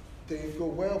things go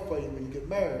well for you when you get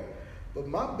married. But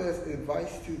my best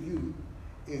advice to you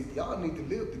is y'all need to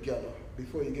live together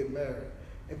before you get married.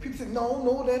 And people say,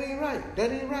 no, that ain't right.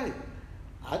 That ain't right.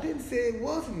 I didn't say it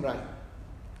wasn't right.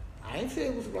 I ain't say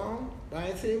it was wrong, but I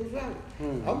ain't say it was right.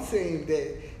 I'm saying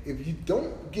that if you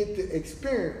don't get the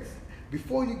experience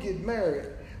before you get married,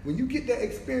 when you get that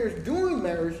experience during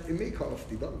marriage, it may cause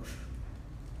divorce.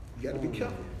 You got to be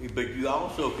careful. But you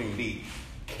also can be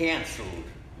canceled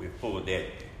before that.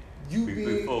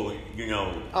 Before, you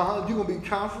know. You're going to be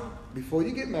counseled before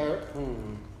you get married.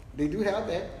 They do have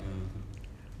that.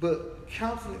 But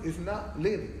counseling is not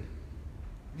living.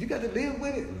 You got to live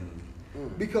with it.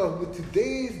 Because with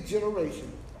today's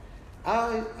generation,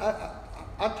 I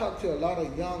talk to a lot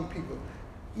of young people.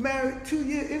 Married 2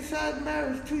 years, inside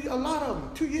marriage, a lot of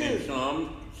them, 2 years. And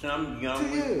some young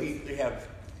people have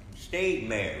stayed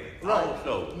married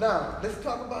also. Now, let's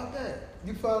talk about that.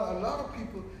 You find a lot of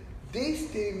people, they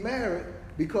stay married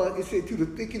because it said to the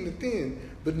thick and the thin.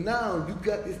 But now you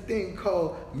got this thing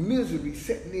called misery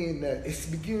setting in there. It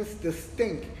begins to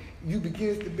stink. You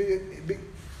begins to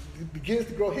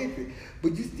grow hippie.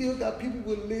 But you still got people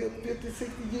who live 50,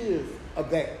 60 years of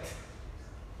that.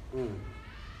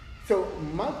 So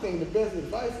my thing, the best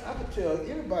advice I could tell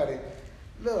anybody,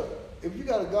 look, if you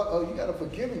got you got a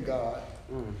forgiving God,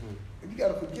 if you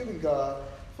got a forgiving God,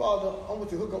 Father, I want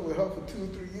to hook up with her for 2 or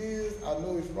 3 years. I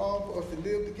know it's wrong for us to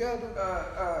live together.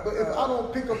 But if I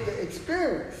don't pick up the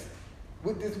experience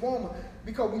with this woman,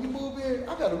 because when you move in,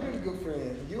 I got a really good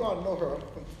friend. You all know her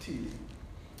from TV.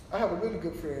 I have a really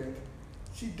good friend.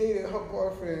 She dated her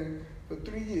boyfriend for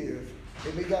 3 years,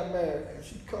 and they got married. And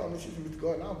she called me, she said, Mr.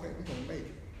 Gordon, I don't think we're going to make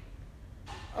it.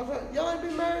 I was like, y'all ain't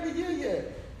been married a year yet.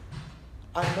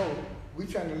 I know. We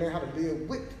trying to learn how to live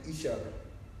with each other.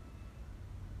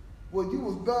 Well, you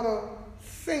was better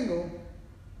single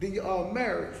than you are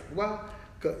married. Why?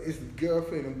 Because it's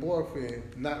girlfriend and boyfriend,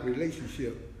 not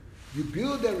relationship. You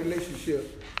build that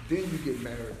relationship, then you get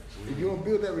married. If you don't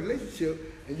build that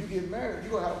relationship and you get married,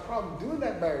 you're going to have a problem doing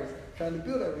that marriage, trying to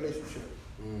build that relationship.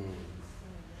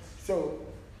 So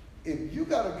if you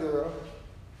got a girl,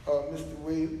 Mr.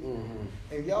 Wade,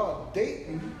 and y'all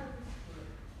dating,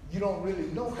 you don't really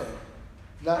know her.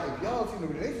 Now, if y'all in a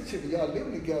relationship and y'all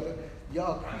living together,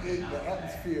 y'all create the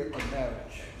atmosphere of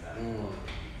marriage. I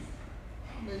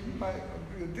mean, you might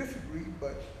agree or disagree,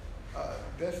 but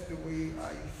that's the way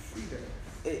I see that.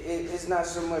 It's not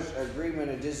so much agreement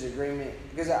or disagreement,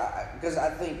 because I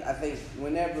think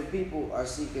whenever people are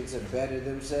seeking to better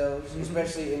themselves,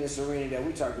 especially in this arena that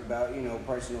we talked about, you know,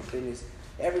 personal fitness,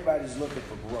 everybody's looking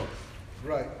for growth.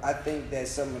 Right. I think that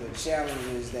some of the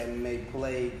challenges that may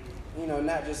plague, you know,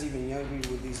 not just even young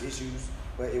people with these issues,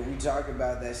 but if we talk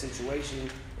about that situation,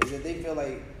 is that they feel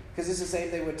like, because it's the same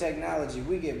thing with technology,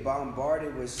 we get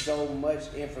bombarded with so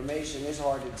much information, it's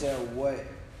hard to tell what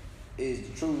is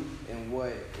the truth and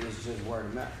what is just word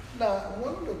of mouth. Now,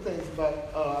 one of the things about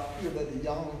I feel that the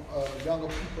younger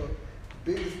people,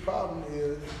 biggest problem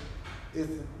is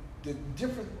the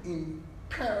difference in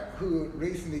parenthood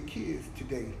raising their kids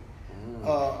today.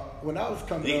 When I was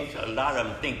coming up, a lot of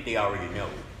them think they already know.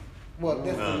 Well,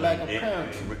 that's the lack of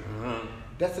parenting.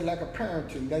 That's the lack of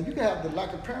parenting. Now, you can have the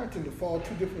lack of parenting to fall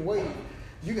 2 different ways.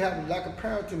 You can have the lack of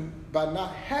parenting by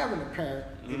not having a parent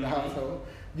in the household.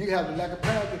 You can have the lack of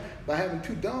parenting by having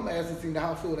 2 dumbasses in the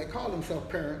household that call themselves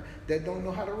parents that don't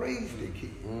know how to raise their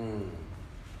kids.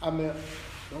 I mean,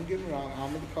 don't get me wrong, I'm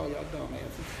going to call y'all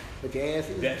dumbasses, but your ass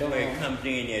is dumb. That's where it comes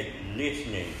in at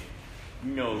listening.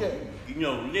 You know,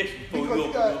 listen before because you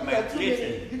open your mouth.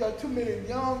 Listen. You got too many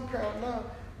young parents now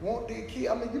want their kids.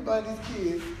 I mean, you buy these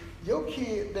kids, your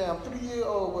kid, damn, 3 years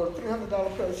old with a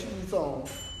 $300 pair of shoes on,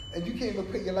 and you can't even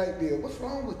pay your light bill. What's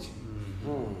wrong with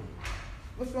you?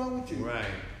 What's wrong with you?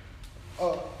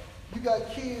 Right. You got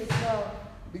kids now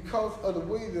because of the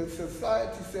way the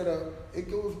society set up. It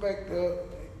goes back to,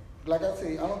 like I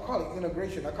say, I don't call it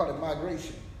integration. I call it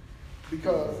migration,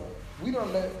 because we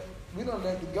don't let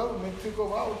the government take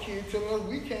over our kids, tell us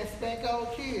we can't spank our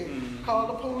kids. Call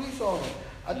the police on them.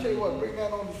 I tell you what, bring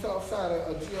that on the south side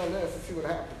of GLS and see what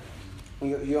happens.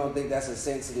 You don't think that's a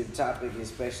sensitive topic,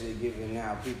 especially given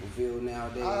how people feel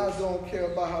nowadays? I don't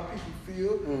care about how people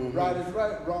feel. Right is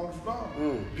right, wrong is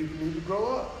wrong. People need to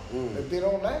grow up. If they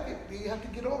don't like it, they have to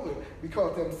get over it.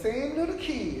 Because them same little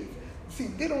kids, see,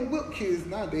 they don't whip kids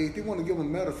nowadays. They want to give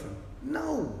them medicine.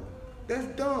 No, that's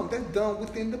dumb. That's dumb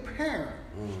within the parent.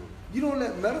 You don't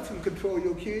let medicine control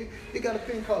your kid. They got a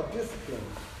thing called discipline.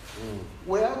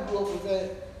 Where I grew up was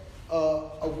that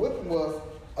a whipping was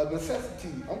a necessity.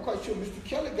 I'm quite sure Mr.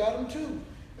 Kelly got them too.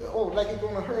 Oh, like it's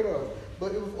gonna hurt us.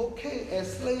 But it was okay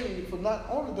as slaves for not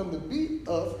only them to beat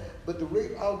us, but to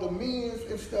rape all the men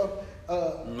and stuff.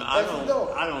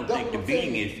 I don't think the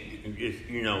beating is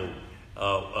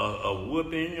a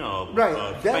whooping or right.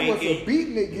 A that was spanking. a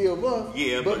beating they give us.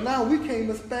 Yeah, but now we can't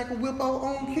even spank and whip our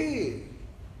own kid.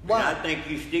 Why? And I think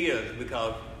you still,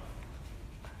 because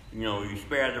you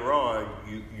spare the rod,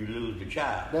 you lose the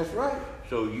child. That's right.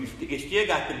 So it still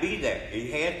got to be there.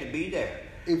 It has to be there.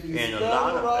 If you spare the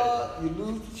rod, you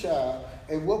lose the child.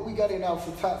 And what we got in our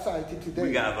society today,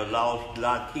 we got a lot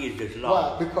of kids that's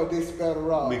lost. Why? Because they spare the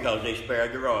rod. Because they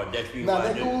spared the rod. That's the reason now,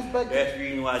 why. That's the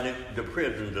reason why the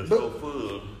prisons are so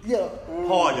full. Yeah.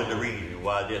 Part of the reason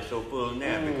why they're so full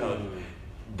now because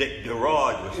the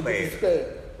rod was spared.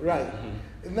 Spared. Right.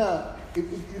 Now,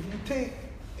 if you take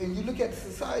and you look at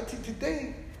society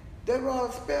today, that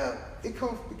rod spared. It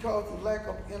comes because of lack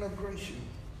of integration.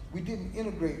 We didn't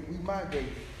integrate. We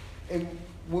migrated, and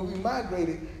when we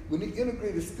migrated, when they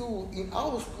integrated school, in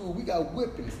our school, we got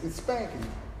whippings and spankings.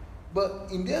 But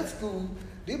in their school,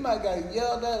 they might got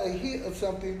yelled at or hit or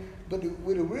something, but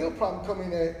where the real problem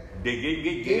coming at, they didn't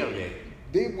get yelled at.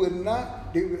 They were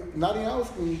not in our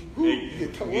school,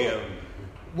 get tore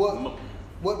up.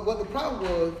 What the problem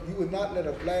was, you would not let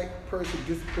a black person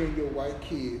discipline your white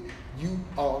kid. You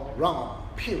are wrong,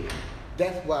 period.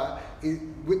 That's why,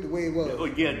 with the way it was. Oh,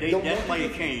 yeah, that's why they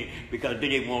changed, because they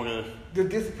didn't want us the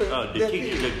discipline. But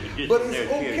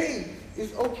it's okay.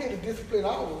 It's okay to discipline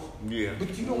ours. Yeah.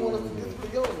 But you don't want us to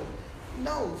discipline yours.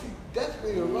 No, see, that's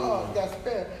where the rod got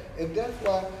spared. And that's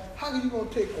why, how are you going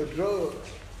to take a drug?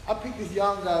 I picked this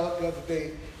young guy up the other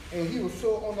day, and he was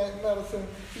so on that medicine,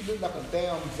 he looked like a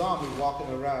damn zombie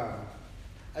walking around.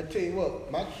 I tell you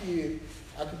what, my kid,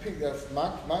 I can pick that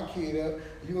my kid up,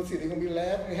 you're going to see they're going to be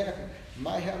laughing and happy.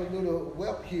 Might have a little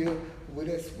whelp here where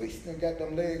that switch and got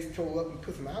them legs tore up and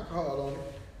put some alcohol on it.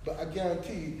 But I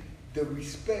guarantee you, the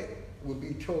respect will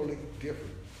be totally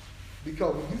different.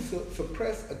 Because when you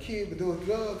suppress a kid with those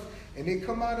drugs and they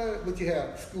come out of it, what you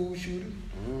have? School shootings.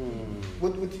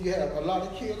 What you have? A lot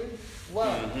of killing.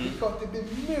 Why? Because they've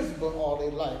been miserable all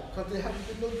their life. Because there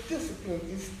hasn't been no discipline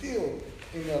instilled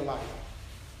in their life.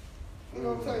 You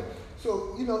know what I'm saying?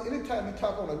 So, anytime you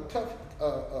talk on a tough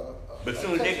but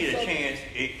soon as they get a chance,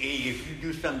 if you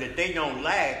do something that they don't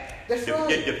like,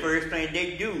 the first thing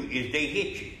they do is they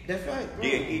hit you. That's right.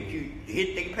 They hit you,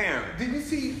 hit their parents. Did you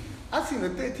see? I seen a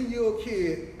 13-year-old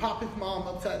kid pop his mom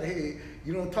upside the head.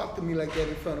 You don't talk to me like that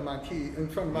in front of my kid, in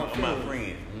front of my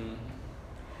friends.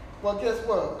 Well, guess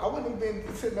what? I wouldn't have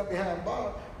been sitting up behind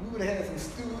bar. We would have had some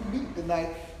stewed meat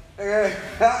tonight.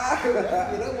 That's where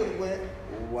that would have went.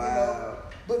 Wow.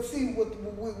 But see,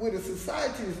 where the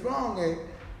society is wrong at,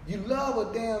 you love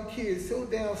a damn kid so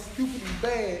damn stupid and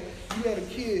bad, you let a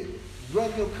kid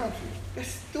run your country. That's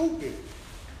stupid.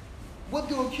 What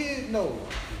do a kid know?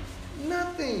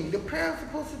 Nothing. The parents are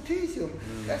supposed to teach them.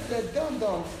 That's that dumb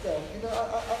stuff.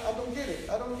 I don't get it.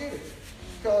 I don't get it.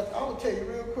 Because I will tell you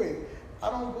real quick, I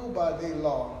don't go by their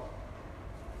law.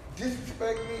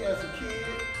 Disrespect me as a kid,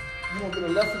 you won't get a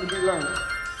lesson to be learned.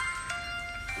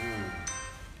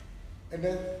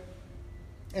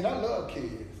 And I love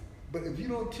kids, but if you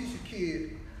don't teach a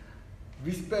kid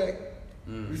respect,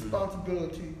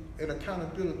 responsibility, and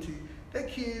accountability, that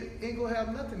kid ain't gonna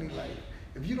have nothing in life.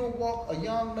 If you don't walk a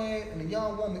young man and a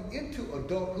young woman into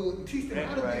adulthood and teach them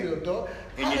how to be an adult,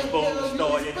 and it's supposed to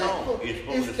start at home. It's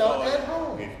supposed to start at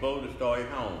home. It's supposed to start at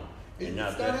home, and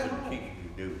not just what the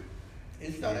teachers do.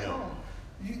 It starts at home.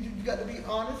 You got to be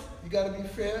honest. You got to be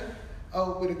fair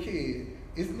with a kid.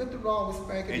 There's nothing wrong with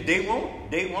spanking. And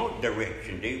they want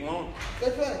direction. They want.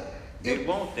 That's right. They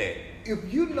want that.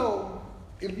 If you know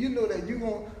that you're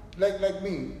going like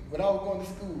me when I was going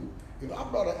to school, if I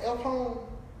brought an F home,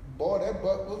 boy, that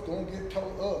butt was going to get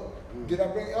tore up. Did I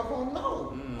bring F home?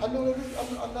 No. I know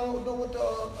what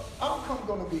the outcome's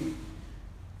going to be.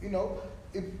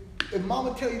 If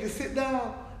mama tell you to sit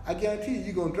down, I guarantee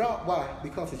you're going to drop. Why?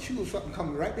 Because the shoe or something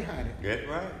coming right behind it. That's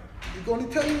right. You're going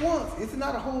to tell you once. It's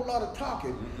not a whole lot of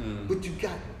talking, but you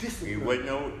got discipline. You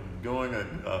wasn't doing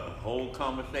a whole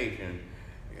conversation.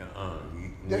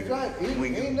 That's right.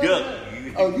 When you ducked,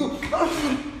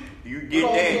 you did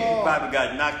that, you probably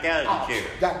got knocked out of the chair.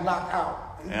 Got knocked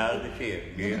out. Out of the chair,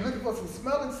 yeah. You're looking for some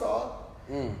smelling salt.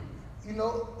 When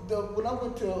I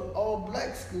went to all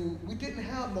black school, we didn't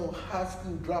have no high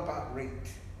school dropout rate.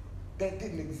 That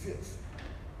didn't exist.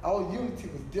 Our unity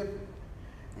was different.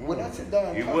 When I sit down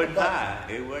and it wasn't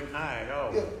high at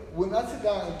all. Yeah, when I sit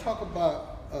down and talk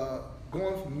about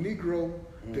going from Negro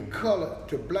to color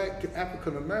to black to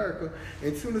African American.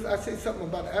 And as soon as I say something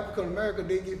about African American,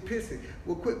 they get pissy.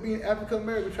 Well, quit being African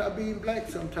American, try being black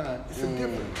sometime. It's a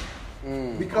difference.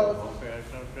 Because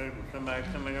somebody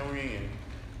coming on in.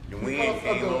 The wind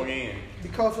came on in.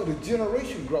 Because of the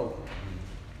generation growth.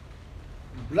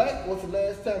 Black was the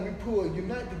last time we pulled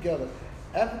unite together.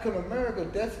 African America,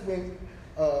 that's when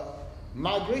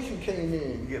migration came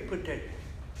in. Yeah, put that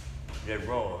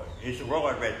rod. It's a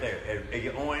rod right there.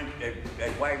 Your orange,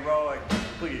 that white rod,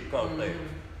 put it across there.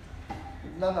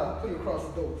 No, put it across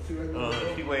the door. See right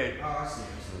there? See where Oh, I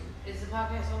see. Is the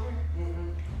podcast over?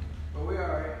 But we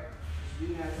alright.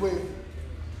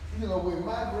 When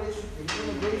migration and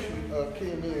immigration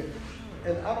came in,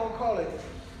 and I don't call it,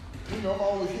 I'm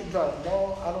always hitting out.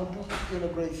 No, I don't do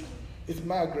integration. It's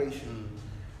migration.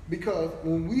 Because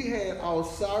when we had our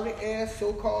sorry ass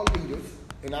so-called leaders,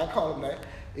 and I call them that,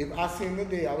 if I see them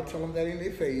today, I would tell them that in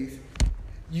their face.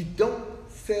 You don't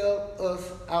sell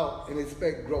us out and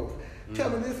expect growth. Tell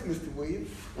me this, Mr. Williams.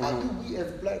 How do we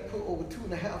as black put over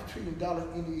 $2.5 trillion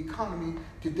in the economy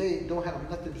today and don't have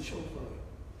nothing to show for it?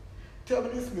 Tell me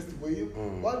this, Mr. Williams.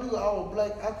 Why do our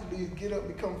black athletes get up,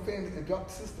 become famous, and drop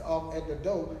the sister off at the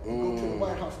door and go to the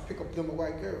White House and pick up them a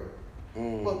white girl?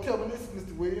 Well, tell me this,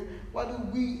 Mr. Williams. Why do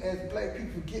we as black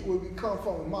people forget where we come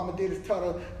from? And Mama Daddy's taught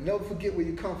us never forget where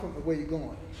you come from and where you're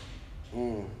going.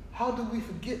 How do we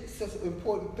forget such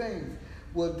important things?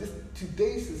 Well,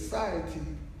 today's society,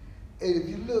 and if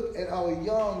you look at our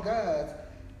young guys,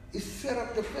 it's set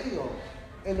up to fail.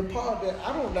 And the part that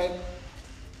I don't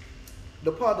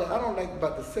like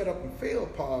about the set up and fail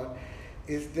part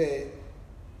is that,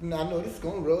 now I know this is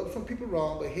going to rub some people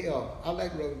wrong, but hell, I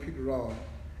like rubbing people wrong.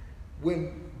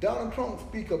 When Donald Trump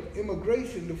speak of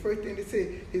immigration, the first thing they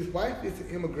say, his wife is an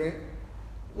immigrant.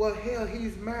 Well, hell,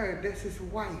 he's married. That's his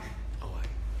wife.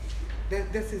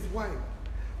 That's his wife.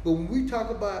 But when we talk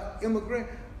about immigrant,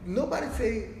 nobody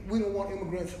say we don't want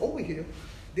immigrants over here.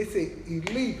 They say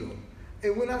illegal.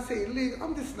 And when I say illegal,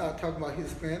 I'm just not talking about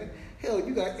Hispanic. Hell,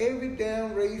 you got every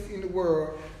damn race in the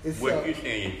world. What you're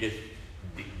saying is just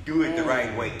do it the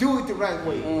right way. Do it the right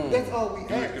way. That's all we ask.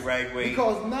 Do it the right way.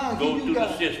 Because now go through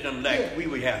the system like we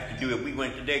would have to do if we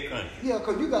went to their country. Yeah,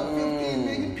 because you got 15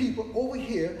 million people over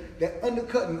here that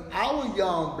undercutting our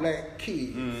young black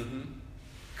kids.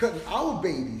 Cutting our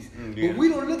babies. But we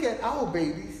don't look at our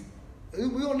babies.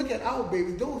 We don't look at our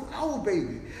babies. Those are our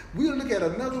babies. We don't look at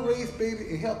another race baby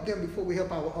and help them before we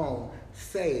help our own.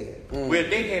 Sad. Well,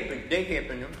 they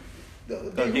helping them.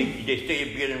 Because they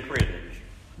stay building prisons.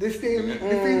 They stay in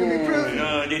prison.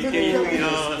 No, they stay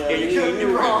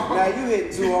in wrong. Now you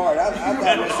hit too hard. I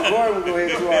thought Mr. Gordon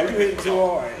was going to hit too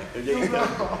hard. You hit too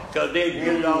hard. Because they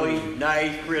build all these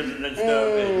nice prisons and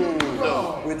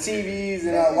stuff. With TVs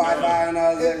and Wi-Fi and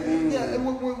all that. Yeah,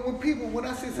 and when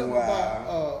I say something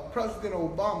about President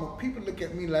Obama, people look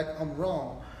at me like I'm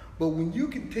wrong. But when you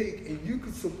can take and you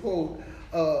can support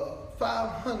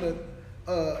 500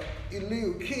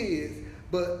 illegal kids,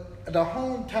 but the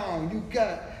hometown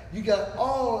you got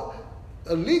all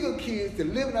illegal kids that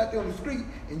living out there on the street,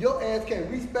 and your ass can't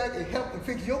reach back and help and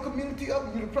fix your community up.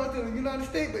 You're the president of the United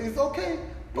States, but it's okay.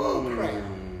 Bull crap.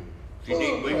 See,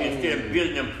 instead of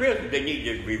building them prisons, they need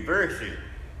to reverse it.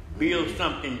 Build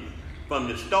something from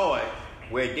the start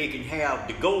where they can have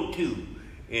the go-to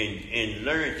and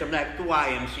learn something like the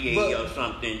YMCA or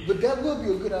something. But that will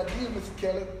be a good idea, Mr.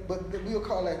 Kelly, but we'll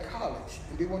call that college.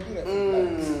 And they won't do that for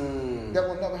blacks. That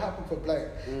will never happen for black.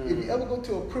 If you ever go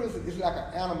to a prison, it's like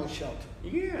an animal shelter.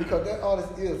 Yeah. Because that's all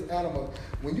it is, animals.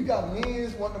 When you got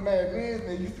men wanting to marry men, and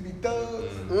they used to be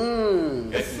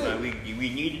thugs. That's why we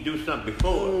need to do something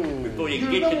before you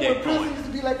get to that when point. Prison used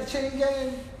to be like the chain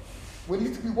gang? When you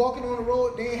used to be walking on the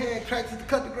road, they had tractors to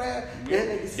cut the grass.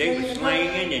 They were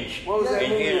slanging and what was that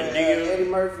movie? Eddie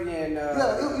Murphy and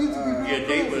it used to be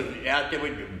they was out there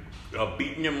with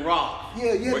beating them rocks.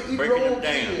 Yeah, you had to eat breaking roll them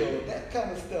down. kill, that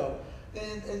kind of stuff.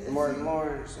 And Martin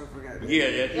Lawrence, I forgot.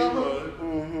 Yeah, that's who it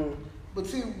was. But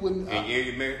see, when and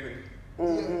Eddie Murphy.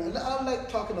 and I like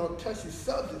talking on touchy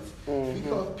subjects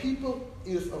because people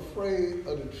is afraid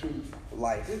of the truth.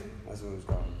 Life, that's what it's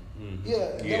called.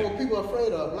 Yeah, that's what people are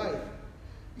afraid of, life.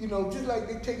 You know, just like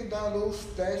they taking down those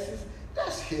stashes,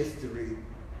 that's history.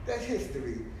 That's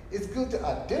history. It's good to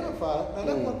identify. Now,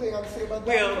 that's one thing I can say about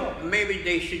Donald Trump. Well, maybe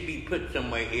they should be put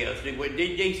somewhere else.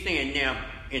 They stand now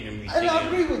in the museum. And I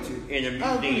agree with you. In a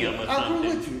museum or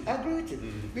something. I agree with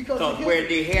you. Because where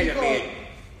they had them at,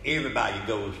 everybody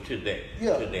goes to that.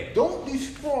 Yeah. To that. Don't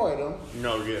destroy them.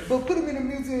 No, yeah. But put them in a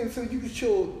museum so you can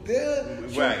show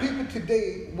Right. people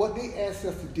today what their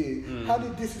ancestors did, how they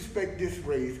disrespect this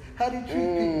race, how they treat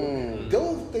people.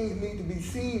 Those things need to be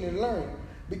seen and learned.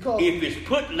 Because If it's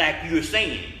put like you're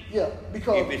saying,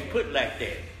 because if it's put like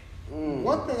that,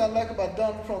 one thing I like about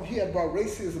Donald Trump, he had brought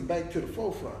racism back to the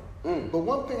forefront. But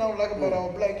one thing I don't like about our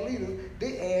black leaders,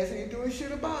 they ass ain't doing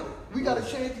shit about it. We got a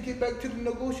chance to get back to the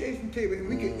negotiation table and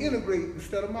we can integrate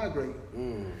instead of migrate.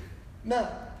 Now,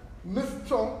 Mr.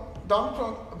 Trump, Donald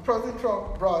Trump, President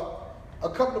Trump brought a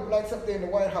couple of blacks up there in the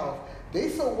White House. They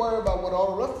so worried about what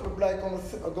all the rest of the blacks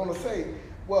are gonna say.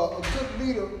 Well, a good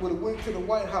leader would have went to the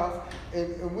White House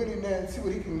and went in there and see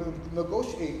what he can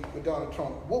negotiate with Donald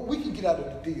Trump. What we can get out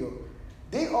of the deal.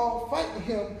 They all fighting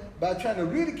him by trying to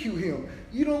ridicule him.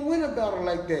 You don't win a battle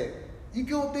like that. You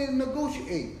go up there and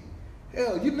negotiate.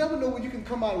 Hell, you never know what you can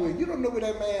come out with. You don't know where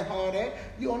that man hard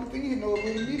at. The only thing you know is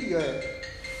where the media at.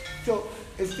 So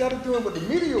instead of doing what the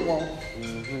media wants,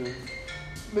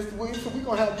 Mr. Williams, so we're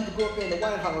gonna have you to go up there in the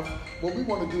White House. What we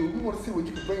want to do, we want to see what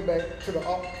you can bring back to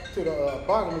the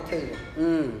bargaining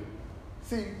table.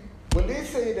 See, when they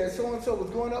say that so and so was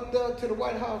going up there to the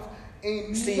White House,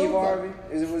 ain't Steve Harvey?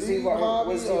 Is it with Steve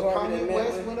Harvey? Was Steve Harvey Kanye that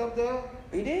West met? went up there?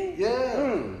 He did?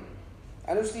 Yeah.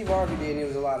 I know Steve Harvey did, and it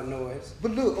was a lot of noise.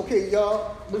 But look, okay,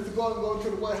 y'all, Mr. Gordon going to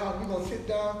the White House. We're going to sit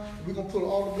down. We're going to put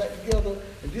all the black together.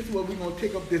 And this is what we're going to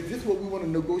take up this. This is what we want to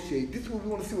negotiate. This is what we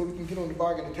want to see what we can get on the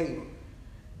bargaining table.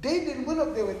 They didn't went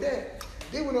up there with that.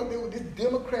 They went up there with this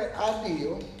Democrat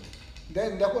ideal.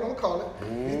 That's what I'm calling it.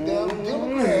 This damn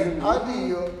Democrat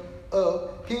ideal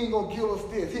of he ain't going to give us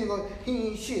this. He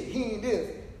ain't shit. He ain't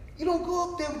this. You don't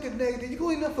go up there with the negative. You go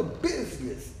in there for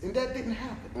business. And that didn't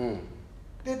happen.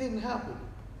 That didn't happen.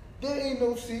 There ain't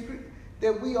no secret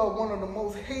that we are one of the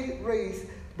most hated race,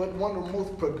 but one of the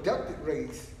most productive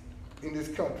race in this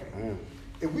country.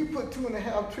 If we put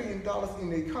 $2.5 trillion in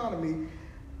the economy,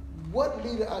 what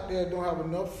leader out there don't have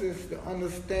enough sense to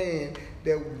understand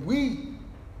that we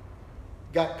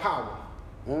got power?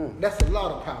 That's a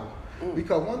lot of power.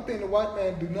 Because one thing the white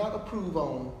man do not approve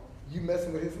on, you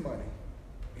messing with his money.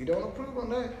 He don't approve on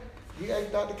that. He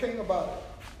asked Dr. King about it.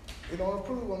 He don't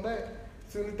approve on that.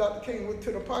 As soon as Dr. King went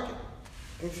to the pocket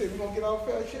and said, we're going to get our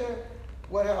fair share,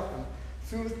 what happened? As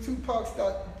soon as Tupac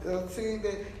started saying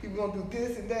that he was going to do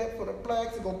this and that for the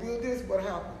blacks, he's going to build this, what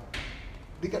happened?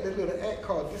 They got that little act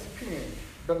called disappearing,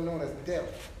 better known as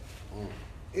death.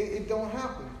 It don't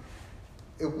happen.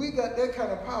 If we got that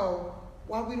kind of power,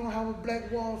 why we don't have a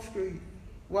black Wall Street?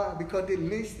 Why? Because they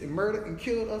lynched and murdered and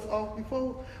killed us off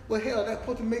before? Well, hell, that's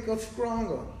supposed to make us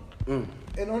stronger. And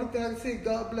the only thing I can say,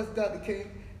 God bless Dr.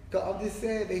 King, because I'm just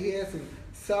saying that he had some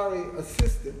sorry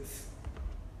assistants.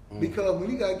 Because when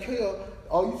he got killed,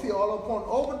 all you see all up on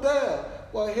over there,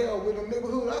 well, hell, with the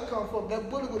neighborhood I come from, that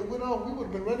bullet would have went off. We would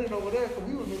have been running over there because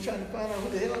we would have been trying to find out who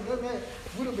the hell that man.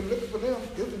 We would have been looking for them.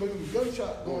 There would have been a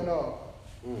gunshot going off.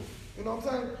 You know what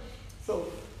I'm saying? So,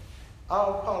 I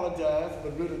apologize,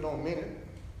 but really don't mean it.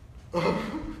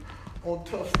 On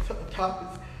tough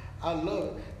topics, I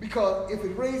love it. Because if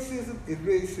it's racism, it's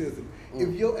racism.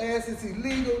 If your ass is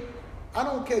illegal, I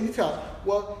don't care. You talk,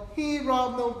 well, he ain't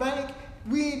robbed no bank.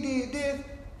 We ain't did this.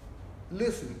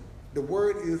 Listen, the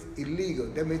word is illegal.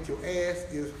 That means your ass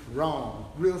is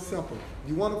wrong. Real simple.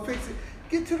 You want to fix it?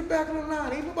 Get to the back of the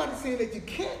line. Ain't nobody saying that you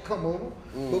can't come over,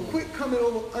 but quit coming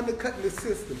over undercutting the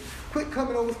system. Quit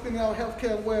coming over spending our health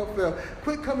care and welfare.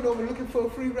 Quit coming over looking for a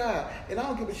free ride. And I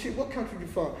don't give a shit what country you're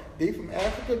from. They from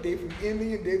Africa, they from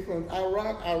India, they from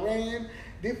Iraq, Iran,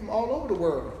 they from all over the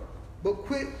world. But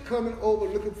quit coming over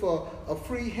looking for a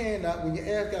free handout when your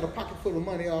ass got a pocket full of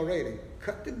money already.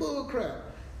 Cut the bull crap.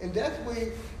 And that's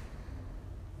where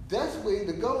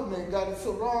the government got it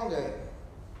so wrong at.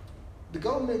 The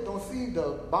government don't see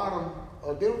the bottom,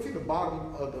 they don't see the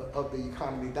bottom of the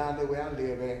economy down there where I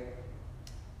live at.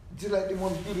 Just like they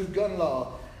want to do this gun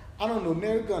law. I don't know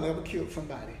never gun ever killed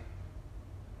somebody.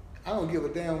 I don't give a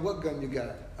damn what gun you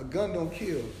got. A gun don't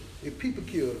kill. If people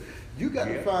kill, you got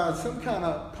to find some kind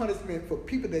of punishment for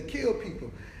people that kill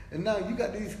people. And now you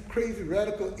got these crazy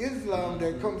radical Islam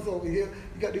that comes over here.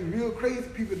 You got these real crazy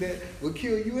people that will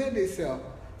kill you and themselves.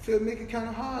 So it make it kind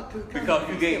of hard to... Because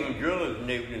you gave them drillers and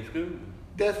they were in school.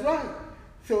 That's right.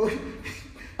 So,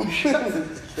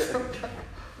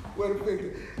 what a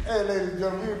figure. Hey, ladies and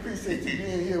gentlemen, we appreciate you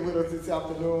being here with us this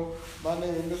afternoon. My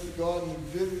name is Mr. Gordon,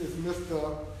 and this is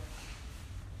Mr.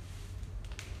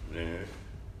 Leonard.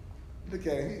 Look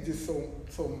at him, he's just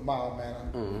so mild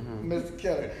mannered. Mm-hmm. Mr.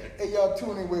 Kelly. Hey, y'all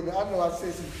tune in with me. I know I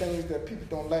say some things that people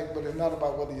don't like, but it's not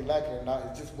about whether you like it or not.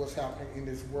 It's just what's happening in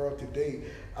this world today.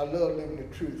 I love living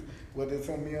the truth, whether it's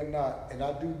on me or not. And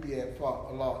I do be at fault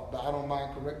a lot, but I don't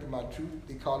mind correcting my truth.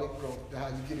 They call it growth.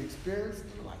 That's how you get experience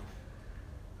in life.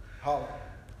 Holla.